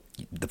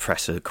the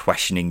press are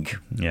questioning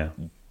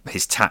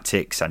his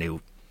tactics and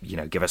he'll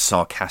give a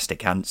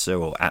sarcastic answer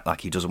or act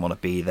like he doesn't want to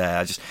be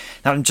there.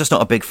 I'm just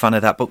not a big fan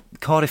of that. But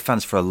Cardiff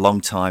fans for a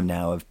long time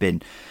now have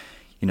been,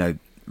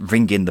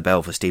 ringing the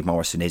bell for Steve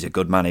Morison is a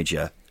good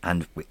manager,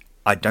 and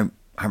I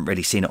haven't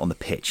really seen it on the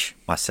pitch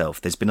myself.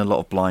 There's been a lot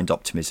of blind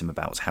optimism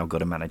about how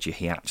good a manager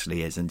he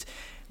actually is, and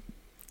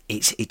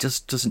it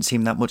just doesn't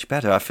seem that much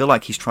better. I feel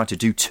like he's trying to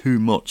do too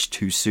much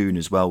too soon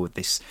as well with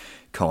this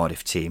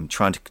Cardiff team,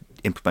 trying to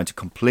implement a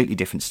completely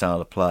different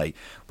style of play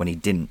when he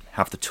didn't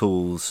have the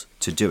tools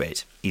to do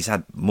it. He's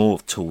had more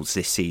tools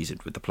this season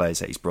with the players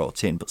that he's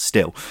brought in, but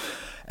still.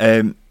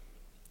 And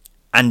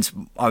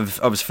I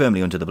was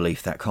firmly under the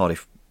belief that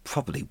Cardiff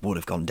probably would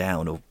have gone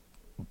down or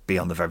be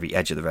on the very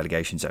edge of the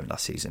relegation zone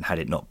last season had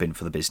it not been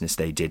for the business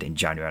they did in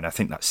January, and I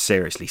think that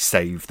seriously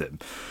saved them,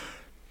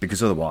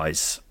 because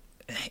otherwise,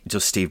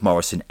 does Steve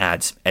Morison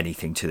add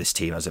anything to this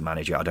team as a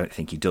manager? I don't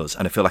think he does,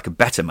 and I feel like a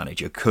better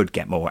manager could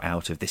get more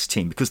out of this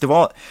team, because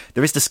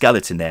there is the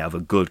skeleton there of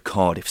a good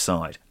Cardiff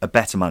side. A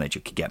better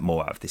manager could get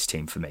more out of this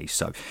team for me,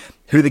 so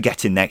who they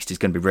get in next is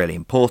going to be really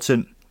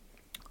important.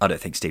 I don't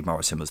think Steve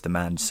Morison was the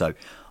man, so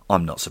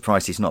I'm not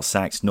surprised he's not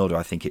sacked, nor do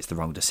I think it's the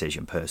wrong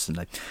decision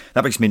personally.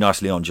 That brings me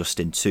nicely on,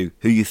 Justin, to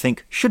who you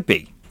think should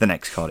be the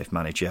next Cardiff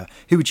manager.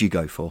 Who would you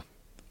go for?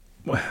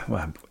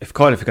 Well, if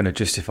Cardiff are going to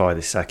justify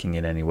this sacking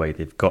in any way,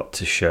 they've got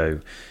to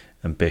show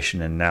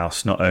ambition and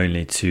nous, not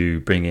only to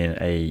bring in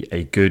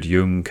a good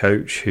young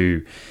coach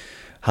who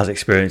has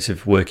experience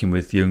of working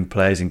with young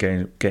players and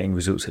getting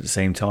results at the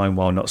same time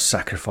while not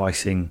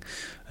sacrificing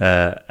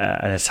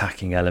an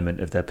attacking element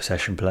of their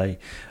possession play,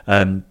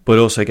 but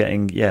also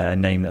getting a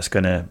name that's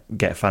going to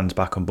get fans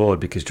back on board,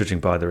 because judging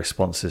by the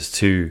responses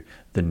to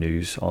the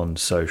news on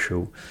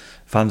social,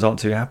 fans aren't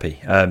too happy.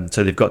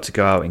 So they've got to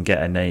go out and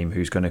get a name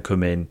who's going to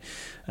come in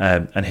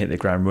and hit the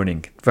ground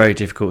running. Very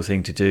difficult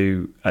thing to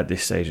do at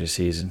this stage of the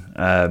season.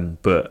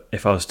 But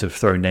if I was to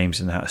throw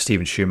names in the hat,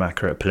 Steven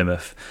Schumacher at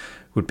Plymouth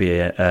would be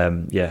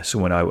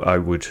someone I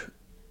would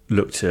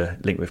look to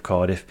link with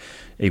Cardiff.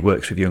 He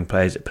works with young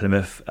players at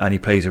Plymouth, and he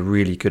plays a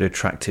really good,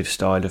 attractive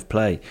style of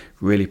play,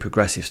 really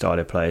progressive style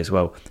of play as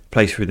well.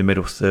 Plays through the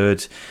middle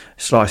thirds,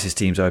 slices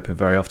teams open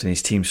very often.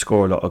 His teams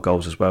score a lot of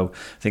goals as well.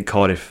 I think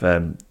Cardiff,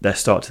 their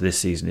start to this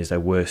season is their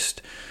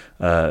worst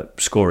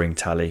scoring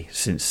tally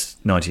since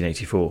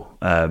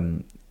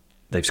 1984.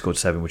 They've scored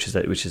 7, which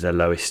is their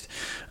lowest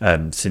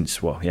since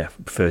 40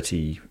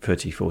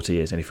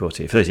 years, only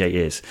 38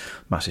 years.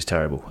 Mass is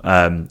terrible.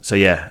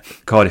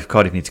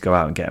 Cardiff need to go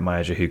out and get a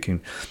manager who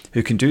can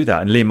do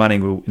that. And Liam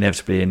Manning will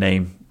inevitably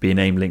be a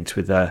name linked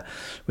with that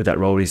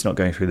role. He's not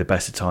going through the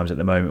best of times at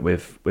the moment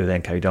with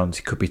NK Dons.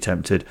 He could be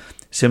tempted.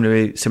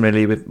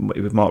 Similarly with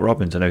Mark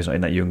Robbins. I know he's not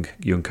in that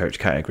young coach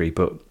category,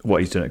 but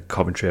what he's done at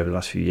Coventry over the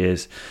last few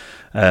years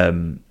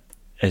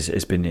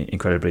has been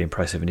incredibly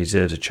impressive, and he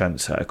deserves a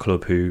chance at a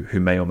club who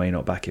may or may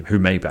not back him,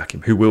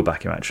 who will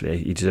back him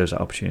actually. He deserves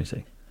that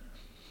opportunity.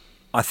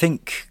 I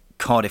think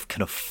Cardiff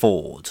can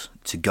afford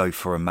to go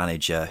for a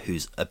manager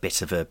who's a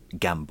bit of a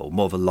gamble,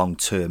 more of a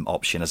long-term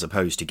option, as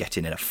opposed to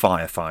getting in a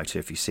firefighter,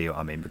 if you see what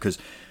I mean, because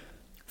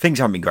things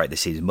haven't been great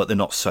this season, but they're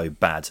not so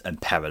bad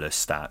and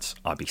perilous that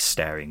I'd be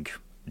staring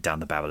down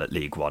the barrel at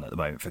League One at the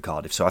moment for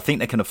Cardiff. So I think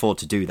they can afford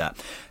to do that.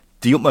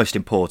 The utmost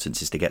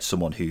importance is to get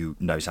someone who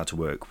knows how to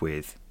work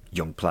with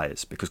young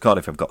players, because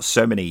Cardiff have got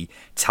so many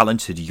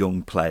talented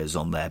young players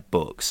on their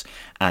books,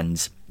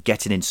 and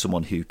getting in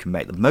someone who can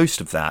make the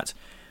most of that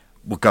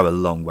will go a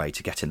long way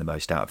to getting the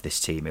most out of this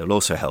team. It will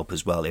also help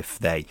as well if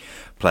they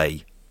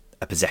play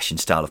a possession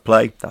style of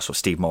play. That's what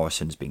Steve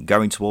Morison's been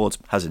going towards,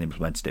 hasn't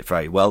implemented it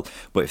very well,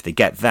 but if they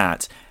get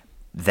that,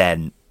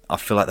 then I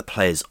feel like the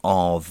players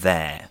are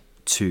there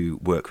to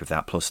work with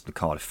that. Plus the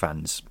Cardiff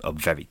fans are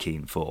very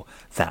keen for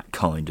that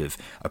kind of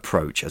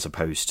approach, as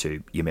opposed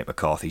to your Mick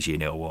McCarthy's, your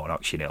Neil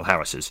Warnock's, your Neil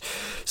Harris's.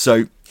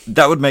 So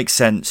that would make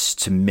sense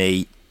to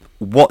me.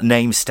 What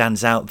name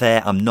stands out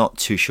there? I'm not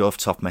too sure off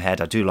the top of my head.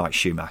 I do like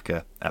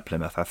Schumacher at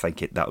Plymouth. I think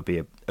that would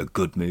be a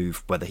good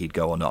move. Whether he'd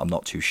go or not, I'm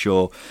not too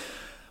sure.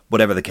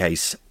 Whatever the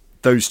case,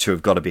 those two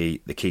have got to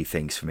be the key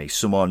things for me.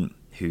 Someone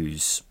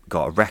who's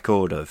got a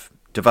record of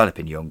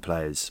developing young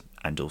players,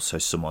 and also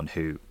someone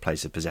who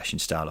plays a possession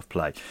style of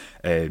play,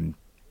 and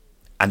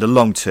a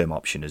long-term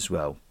option as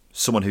well.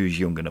 Someone who's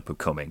young and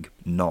up-and-coming,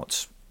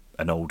 not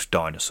an old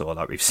dinosaur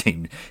like we've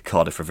seen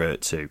Cardiff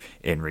revert to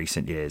in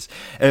recent years.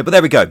 But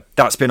there we go.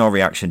 That's been our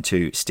reaction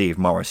to Steve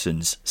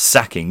Morison's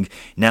sacking.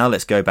 Now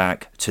let's go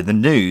back to the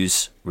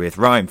news with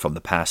Ryan from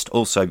the past.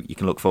 Also, you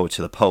can look forward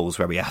to the polls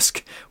where we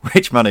ask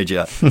which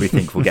manager we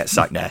think will get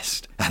sacked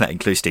next. And that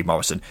includes Steve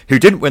Morison, who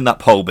didn't win that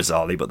poll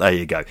bizarrely, but there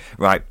you go.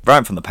 Right,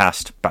 Ryan from the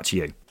past, back to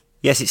you.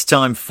 Yes, it's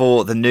time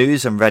for the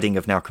news, and Reading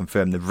have now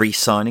confirmed the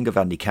re-signing of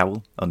Andy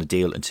Carroll on a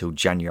deal until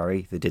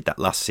January. They did that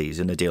last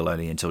season, a deal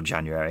only until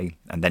January,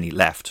 and then he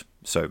left.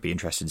 So it'd be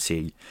interesting to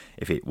see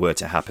if it were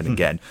to happen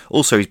again.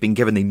 Also, he's been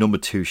given the number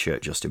 2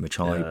 shirt, Justin, which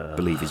I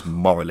believe is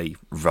morally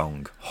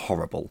wrong.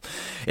 Horrible.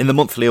 In the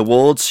monthly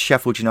awards,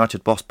 Sheffield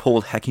United boss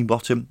Paul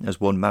Heckingbottom has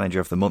won Manager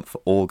of the Month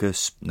for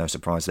August. No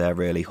surprise there,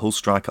 really. Hull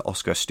striker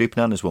Oscar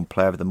Stupinan has won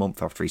Player of the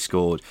Month after he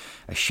scored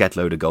a shed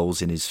load of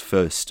goals in his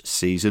first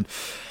season.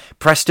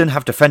 Preston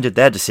have defended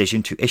their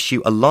decision to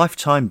issue a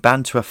lifetime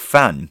ban to a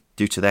fan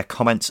due to their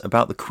comments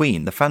about the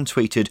Queen. The fan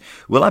tweeted,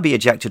 "Will I be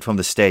ejected from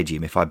the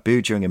stadium if I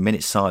boo during a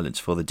minute's silence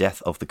for the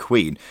death of the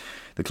Queen?"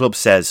 The club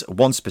says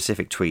one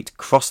specific tweet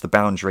crossed the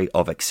boundary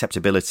of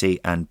acceptability,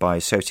 and by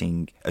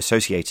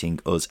associating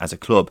us as a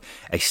club,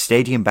 a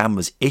stadium ban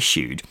was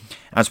issued.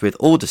 As with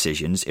all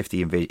decisions, if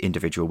the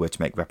individual were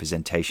to make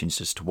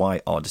representations as to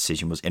why our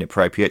decision was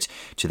inappropriate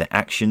to their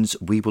actions,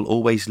 we will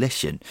always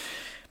listen.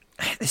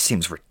 This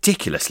seems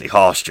ridiculously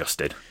harsh,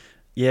 Justin.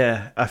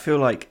 Yeah, I feel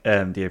like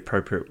the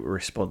appropriate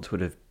response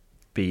would have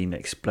been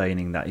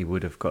explaining that he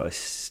would have got a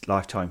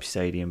lifetime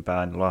stadium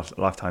ban,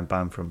 lifetime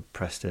ban from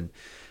Preston,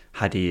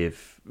 had he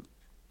have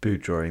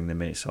booed during the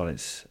minute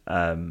silence.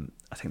 I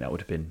think that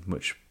would have been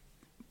much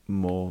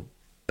more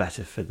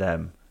better for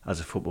them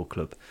as a football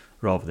club,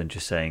 rather than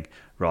just saying,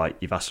 right,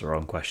 you've asked the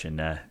wrong question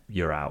there,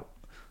 you're out.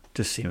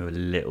 Does seem a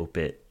little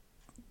bit,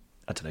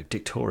 I don't know,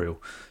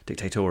 dictatorial,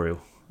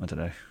 I don't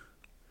know.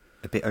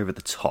 A bit over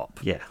the top,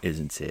 yeah,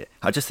 isn't it?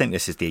 I just think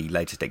this is the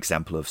latest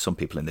example of some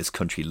people in this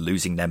country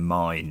losing their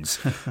minds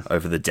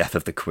over the death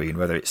of the Queen,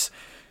 whether it's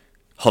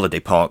holiday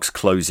parks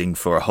closing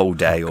for a whole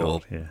day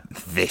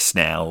this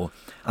now.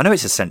 I know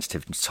it's a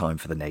sensitive time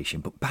for the nation,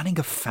 but banning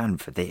a fan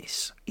for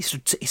this,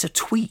 it's a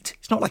tweet.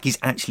 It's not like he's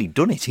actually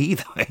done it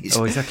either.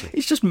 Exactly.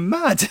 It's just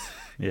mad.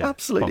 Yeah,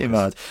 absolutely bonkers.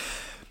 Mad.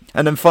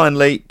 And then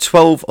finally,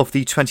 12 of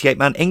the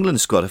 28-man England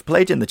squad have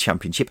played in the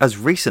Championship as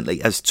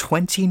recently as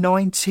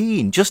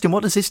 2019. Justin,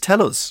 what does this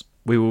tell us?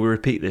 We will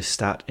repeat this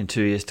stat in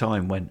 2 years'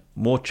 time when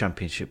more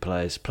Championship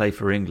players play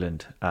for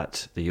England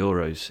at the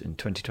Euros in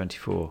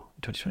 2024.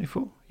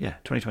 2024? Yeah,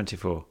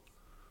 2024.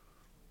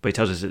 But it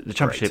tells us that the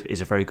Championship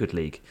is a very good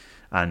league,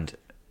 and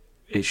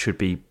there should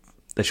be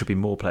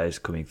more players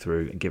coming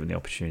through and given the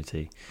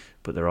opportunity,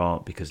 but there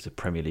aren't because the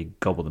Premier League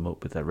gobble them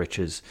up with their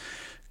riches.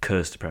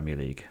 Curse the Premier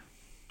League.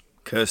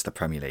 Curse the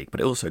Premier League.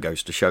 But it also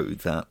goes to show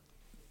that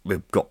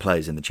we've got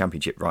players in the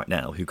Championship right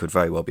now who could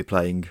very well be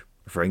playing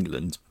for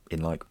England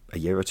in like a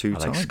year or two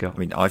time. Scott. I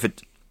mean,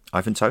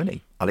 Ivan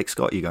Toney. Alex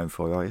Scott, are you going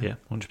for, are you? Yeah,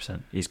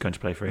 100%. He's going to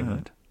play for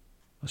England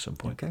at some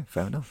point. Okay,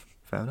 fair enough.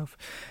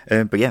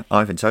 But yeah,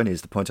 Ivan Toney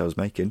is the point I was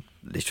making.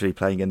 Literally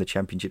playing in the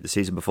Championship the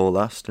season before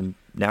last and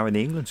now in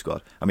the England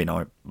squad. I mean,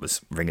 I was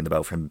ringing the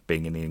bell for him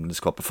being in the England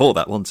squad before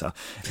that, wasn't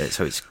I?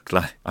 So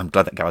I'm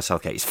glad that Gareth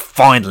Southgate is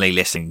finally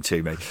listening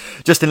to me.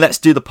 Justin, let's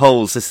do the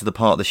polls. This is the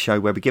part of the show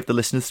where we give the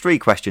listeners 3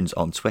 questions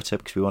on Twitter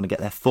because we want to get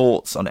their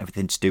thoughts on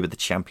everything to do with the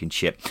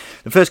Championship.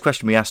 The first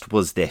question we asked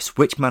was this: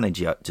 which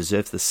manager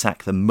deserves the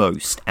sack the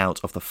most out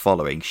of the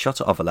following?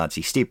 Shota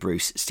Arveladze, Steve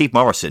Bruce, Steve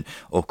Morrison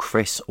or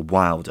Chris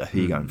Wilder? Who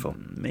are you going for?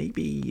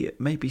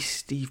 Maybe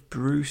Steve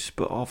Bruce,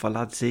 but Arveladze.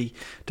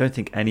 Don't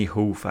think any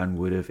Hull fan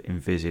would have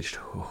envisaged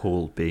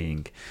Hull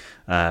being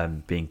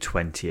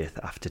 20th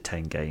after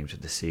 10 games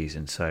of the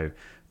season. So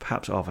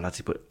perhaps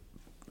Arveladze, but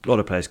a lot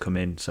of players come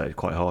in, so it's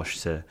quite harsh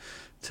to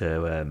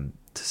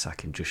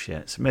sack him just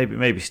yet. So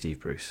maybe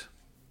Steve Bruce.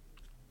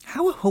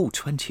 How are Hull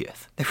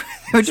 20th? They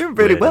were doing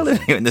really well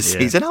in the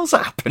season. How's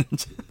that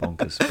happened?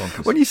 Bonkers.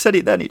 When you said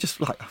it then, it just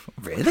like,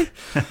 really?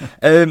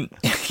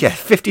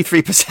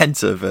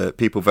 53% of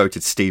people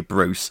voted Steve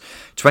Bruce.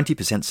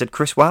 20% said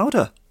Chris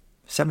Wilder.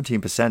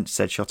 17%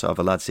 said Shota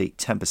Arveladze.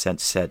 10%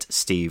 said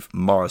Steve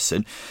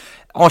Morrison.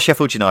 Are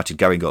Sheffield United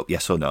going up,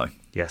 yes or no?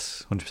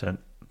 Yes, 100%.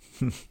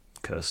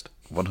 Cursed.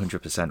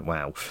 100%,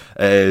 wow.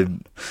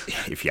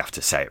 If you have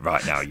to say it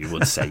right now, you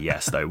would say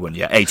yes, though, wouldn't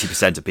you?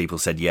 80% of people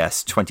said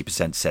yes,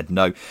 20% said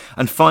no.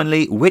 And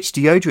finally, which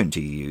deodorant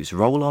do you use,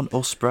 roll-on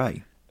or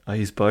spray? I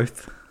use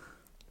both.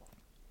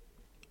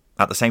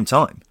 At the same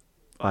time?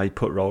 I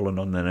put roll-on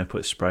on, then I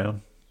put spray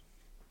on.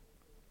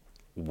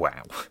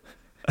 Wow.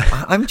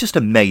 I'm just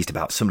amazed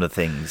about some of the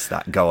things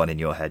that go on in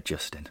your head,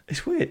 Justin.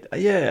 It's weird.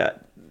 Yeah.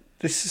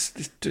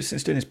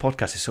 Since doing this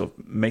podcast, it sort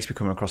of makes me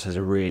come across as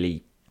a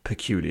really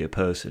peculiar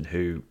person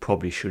who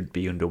probably should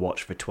be under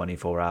watch for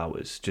 24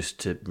 hours just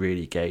to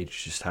really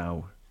gauge just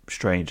how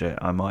strange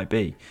I might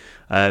be.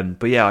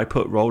 But yeah, I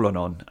put roll-on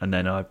on and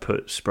then I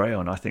put spray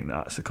on. I think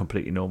that's a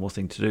completely normal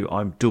thing to do.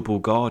 I'm double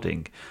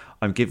guarding.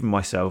 I'm giving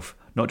myself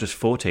not just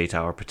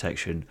 48-hour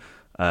protection,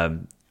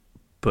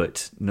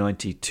 but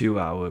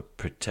 92-hour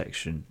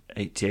protection,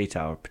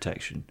 88-hour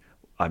protection.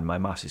 And my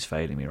maths is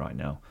failing me right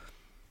now.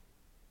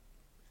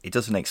 It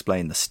doesn't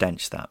explain the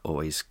stench that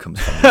always comes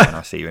from me when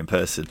I see you in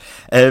person.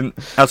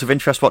 Out of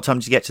interest, what time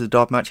did you get to the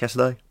Derby match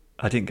yesterday?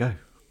 I didn't go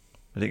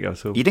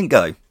at all. You didn't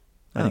go?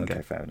 I didn't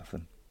go. Fair enough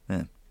then.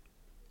 Yeah.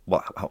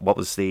 What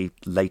was the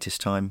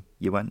latest time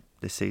you went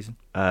this season?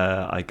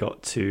 I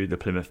got to the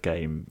Plymouth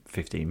game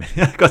 15 minutes.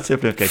 I got to the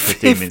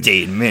Plymouth game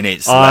 15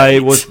 minutes late. I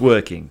was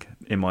working,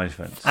 in my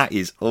defence. That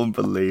is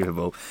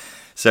unbelievable.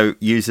 So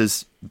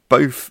uses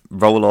both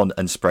roll-on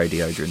and spray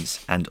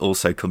deodorants and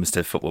also comes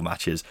to football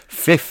matches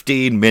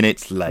 15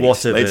 minutes late.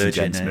 What a ladies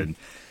virgin, and gentlemen.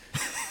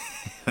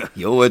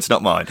 Your words,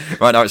 not mine.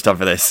 Right, now it's time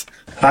for this.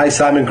 Hi,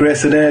 Simon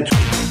Grayson here.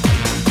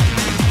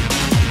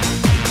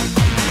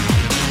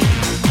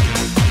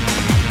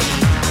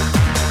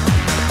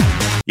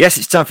 Yes,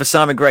 it's time for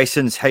Simon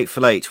Grayson's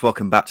Hateful Eight.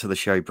 Welcome back to the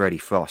show. Brady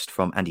Frost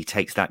from And He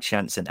Takes That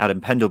Chance and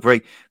Adam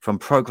Pendlebury from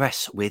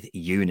Progress with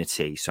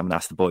Unity. So I'm going to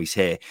ask the boys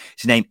here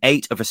to name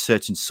 8 of a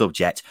certain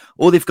subject.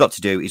 All they've got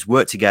to do is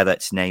work together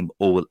to name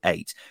all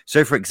 8.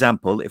 So, for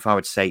example, if I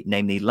would say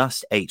name the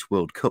last 8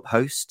 World Cup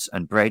hosts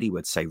and Brady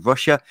would say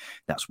Russia,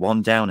 that's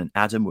 1 down, and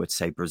Adam would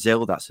say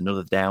Brazil, that's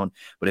another down.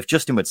 But if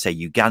Justin would say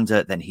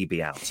Uganda, then he'd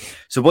be out.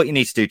 So what you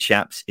need to do,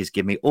 chaps, is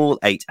give me all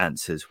 8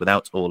 answers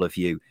without all of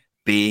you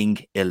being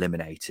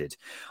eliminated.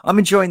 I'm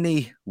enjoying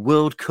the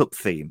World Cup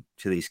theme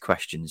to these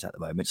questions at the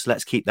moment, so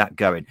let's keep that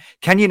going.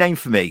 Can you name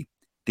for me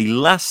the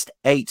last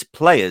 8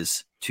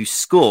 players to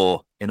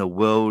score in a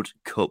World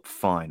Cup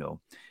final?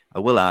 I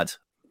will add,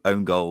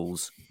 own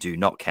goals do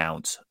not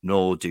count,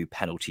 nor do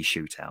penalty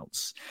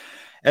shootouts.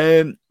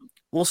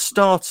 We'll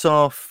start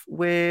off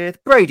with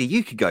Brady.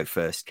 You could go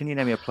first. Can you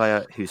name me a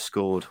player who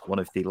scored one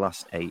of the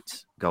last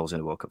 8 goals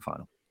in a World Cup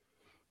final?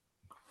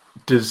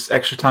 Does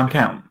extra time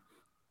count?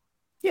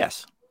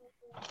 Yes.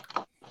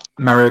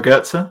 Mario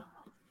Götze?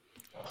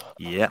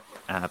 Yeah,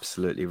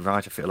 absolutely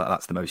right. I feel like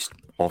that's the most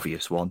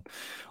obvious one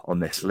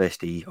on this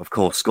list. He, of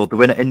course, scored the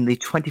winner in the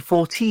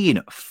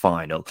 2014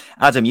 final.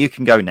 Adam, you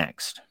can go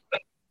next.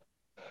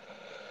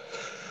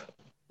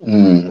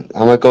 Am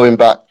I going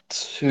back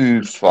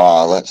too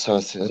far? Let's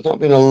see. There's not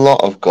been a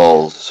lot of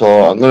goals,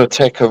 so I'm going to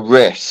take a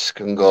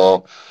risk and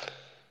go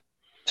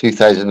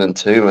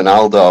 2002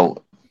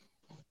 Ronaldo.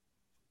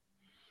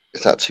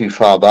 Is that too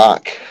far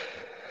back?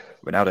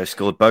 Ronaldo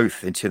scored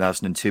both in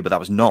 2002, but that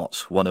was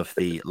not one of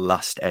the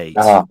last 8.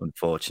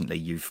 Unfortunately,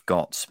 you've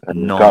got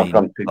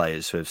 9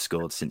 players who have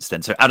scored since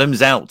then. So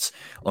Adam's out,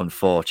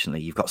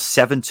 unfortunately. You've got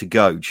 7 to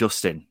go.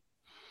 Justin.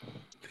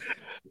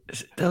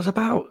 There was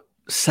about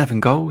 7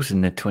 goals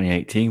in the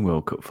 2018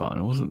 World Cup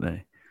final, wasn't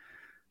there?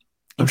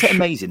 Isn't it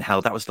amazing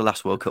how that was the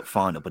last World Cup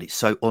final, but it's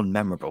so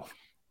unmemorable?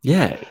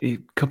 Yeah,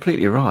 you're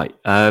completely right.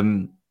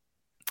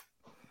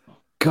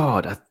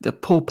 God,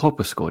 Paul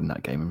Pogba scored in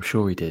that game. I'm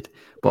sure he did.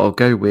 But I'll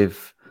go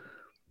with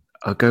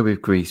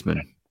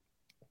Griezmann.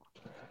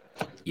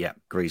 Yeah,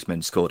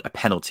 Griezmann scored a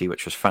penalty,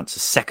 which was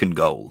France's second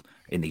goal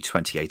in the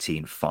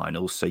 2018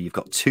 final. So you've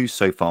got 2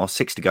 so far,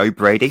 6 to go.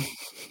 Brady?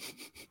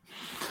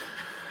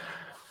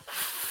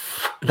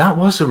 That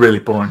was a really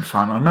boring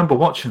final. I remember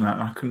watching that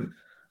and I couldn't...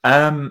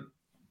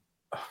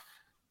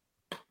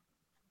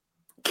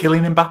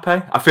 Kylian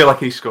Mbappe? I feel like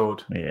he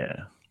scored.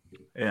 Yeah,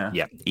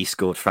 he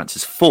scored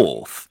France's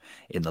 4th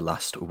in the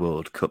last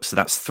World Cup. So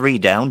that's 3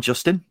 down.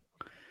 Justin?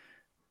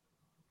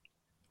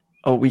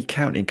 Oh, we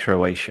count in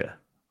Croatia,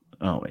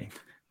 aren't we?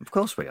 Of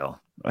course we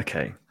are.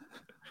 Okay.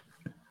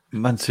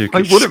 Mandzukic.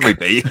 Why wouldn't we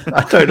be?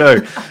 I don't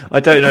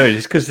know.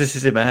 Just because this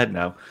is in my head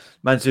now.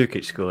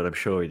 Mandzukic scored. I'm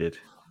sure he did.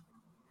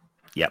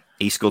 Yeah,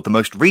 he scored the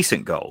most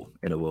recent goal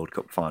in a World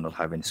Cup final,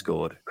 having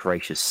scored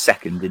Croatia's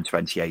 2nd in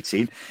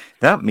 2018.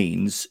 That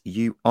means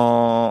you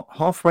are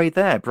halfway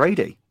there,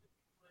 Brady.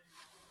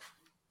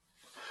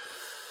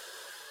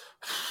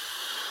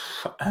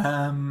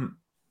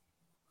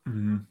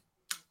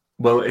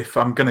 Well, if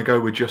I'm going to go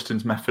with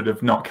Justin's method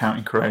of not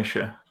counting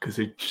Croatia, because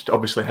he just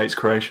obviously hates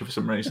Croatia for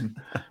some reason,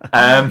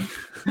 I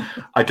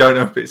don't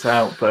know if it's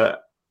out,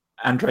 but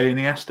Andre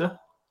Iniesta?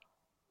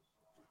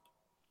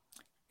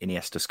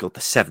 Iniesta scored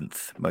the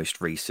 7th most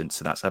recent,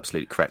 so that's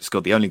absolutely correct.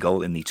 Scored the only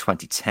goal in the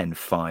 2010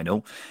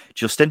 final.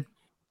 Justin,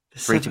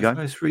 3 to go.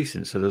 Most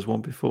recent, so there's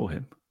one before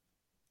him.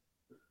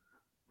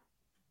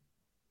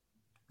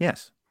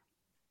 Yes.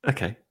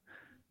 Okay.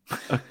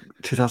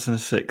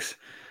 2006.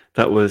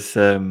 That was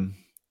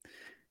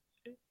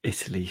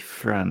Italy,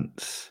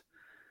 France.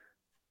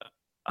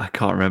 I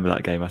can't remember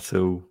that game at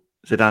all.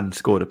 Zidane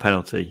scored a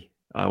penalty.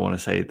 I want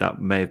to say that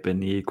may have been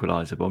the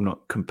equaliser, but I'm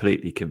not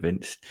completely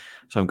convinced.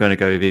 So I'm going to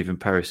go with Ivan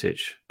Perisic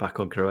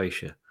back on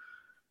Croatia.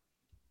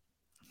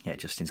 Yeah,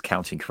 Justin's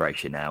counting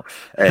Croatia now.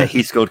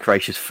 He scored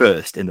Croatia's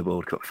 1st in the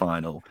World Cup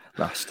final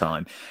last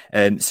time.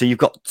 So you've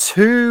got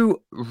 2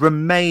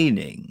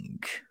 remaining.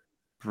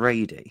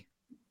 Brady.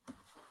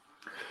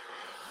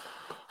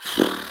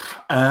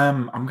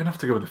 I'm going to have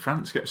to go with the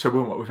France game. So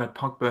we've had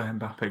Pogba,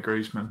 Mbappe,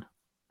 Griezmann.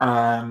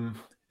 I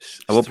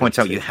will point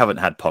out you haven't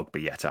had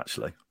Pogba yet,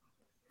 actually.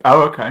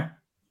 Oh, okay.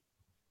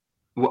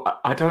 Well,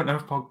 I don't know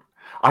if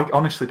I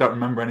honestly don't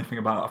remember anything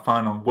about that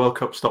final. World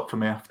Cup stopped for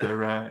me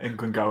after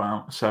England go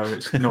out, so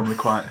it's normally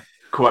quite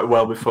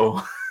well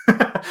before.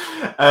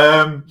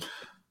 Yeah,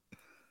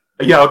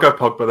 I'll go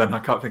Pogba then. I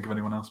can't think of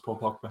anyone else. Paul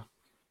Pogba.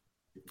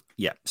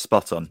 Yeah,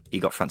 spot on. He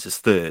got France's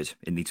 3rd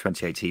in the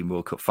 2018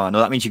 World Cup final.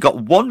 That means you've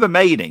got 1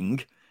 remaining.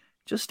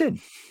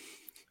 Justin.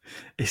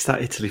 It's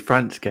that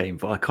Italy-France game,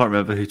 but I can't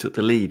remember who took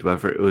the lead,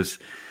 whether it was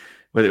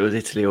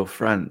Italy or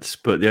France.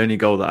 But the only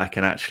goal that I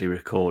can actually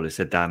recall is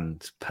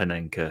Zidane's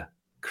Panenka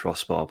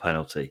crossbar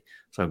penalty.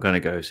 So I'm going to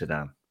go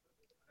Zidane.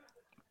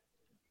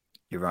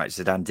 You're right.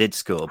 Zidane did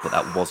score, but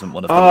that wasn't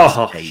one of the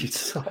last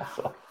 8.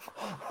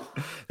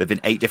 There have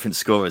been 8 different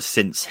scorers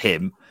since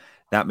him.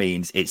 That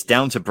means it's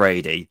down to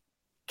Brady.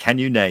 Can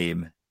you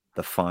name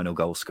the final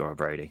goal scorer,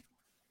 Brady?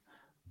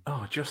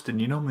 Oh, Justin,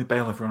 you normally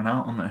bail everyone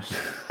out on this.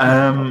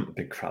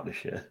 Big crap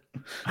this year.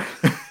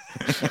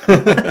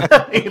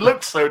 He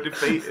looked so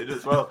defeated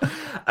as well.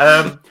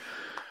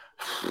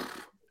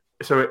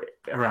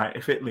 Right,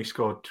 if Italy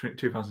scored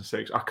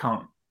 2006, I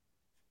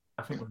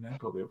think we've now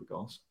got the other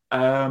goals.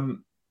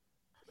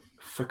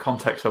 For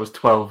context, I was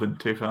 12 in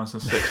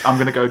 2006. I'm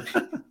going to go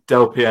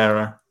Del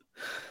Piero.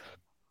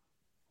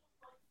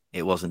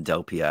 It wasn't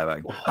Del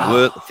Piero. You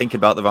were thinking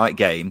about the right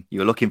game. You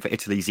were looking for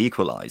Italy's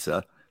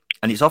equaliser.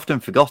 And it's often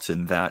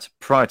forgotten that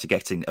prior to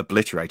getting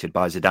obliterated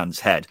by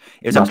Zidane's head,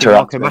 it was actually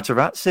Marco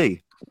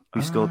Materazzi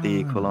who scored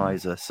the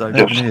equaliser. So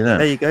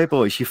there you go,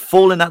 boys. You've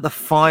fallen at the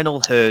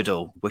final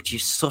hurdle, which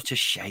is such a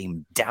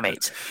shame. Damn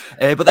it.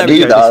 But I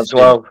knew that as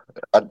well.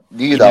 I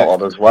knew that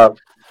one as well.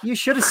 You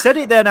should have said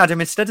it then,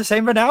 Adam, instead of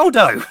saying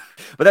Ronaldo.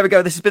 But there we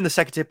go. This has been the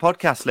Second Tier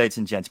Podcast, ladies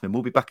and gentlemen.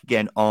 We'll be back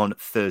again on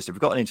Thursday.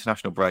 We've got an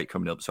international break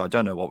coming up, so I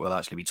don't know what we'll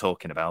actually be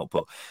talking about,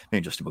 but me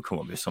and Justin will come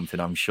up with something,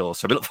 I'm sure.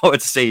 So we look forward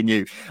to seeing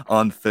you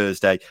on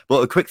Thursday.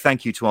 But a quick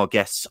thank you to our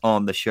guests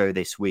on the show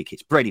this week.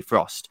 It's Brady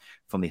Frost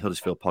from the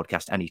Huddersfield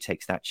Podcast, and he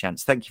takes that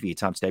chance. Thank you for your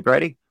time today,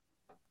 Brady.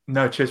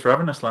 No, cheers for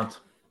having us,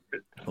 lads.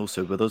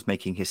 Also with us,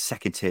 making his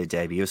second tier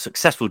debut, a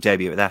successful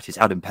debut at that, is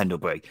Adam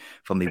Pendlebury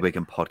from the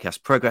Wigan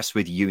Podcast, Progress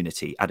with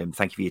Unity. Adam,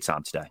 thank you for your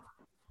time today.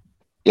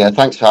 Yeah,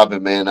 thanks for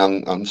having me, and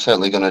I'm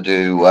certainly going to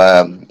do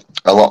a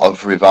lot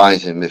of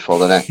revising before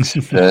the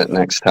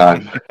next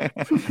time.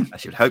 I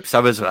should hope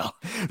so as well.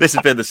 This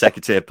has been the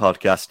Second Tier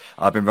Podcast.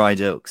 I've been Ryan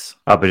Dilks.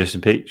 I've been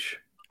Justin Peach.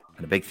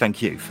 And a big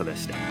thank you for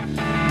listening.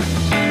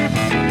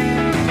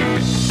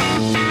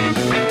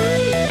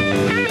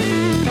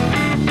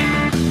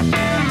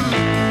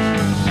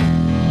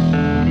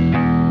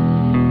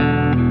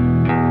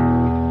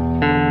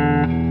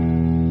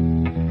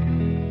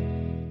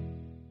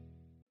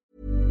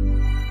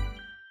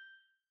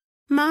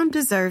 Mom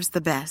deserves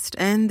the best,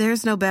 and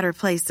there's no better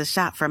place to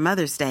shop for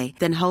Mother's Day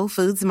than Whole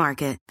Foods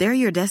Market. They're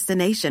your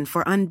destination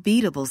for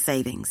unbeatable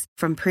savings,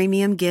 from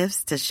premium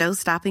gifts to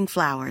show-stopping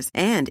flowers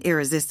and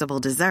irresistible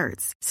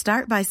desserts.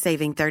 Start by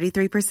saving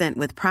 33%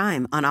 with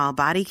Prime on all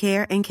body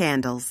care and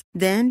candles.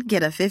 Then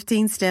get a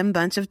 15-stem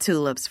bunch of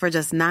tulips for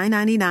just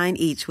 $9.99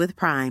 each with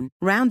Prime.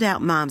 Round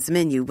out Mom's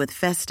menu with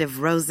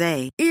festive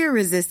rosé,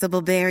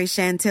 irresistible berry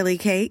chantilly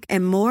cake,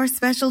 and more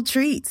special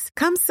treats.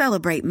 Come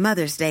celebrate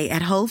Mother's Day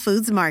at Whole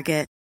Foods Market.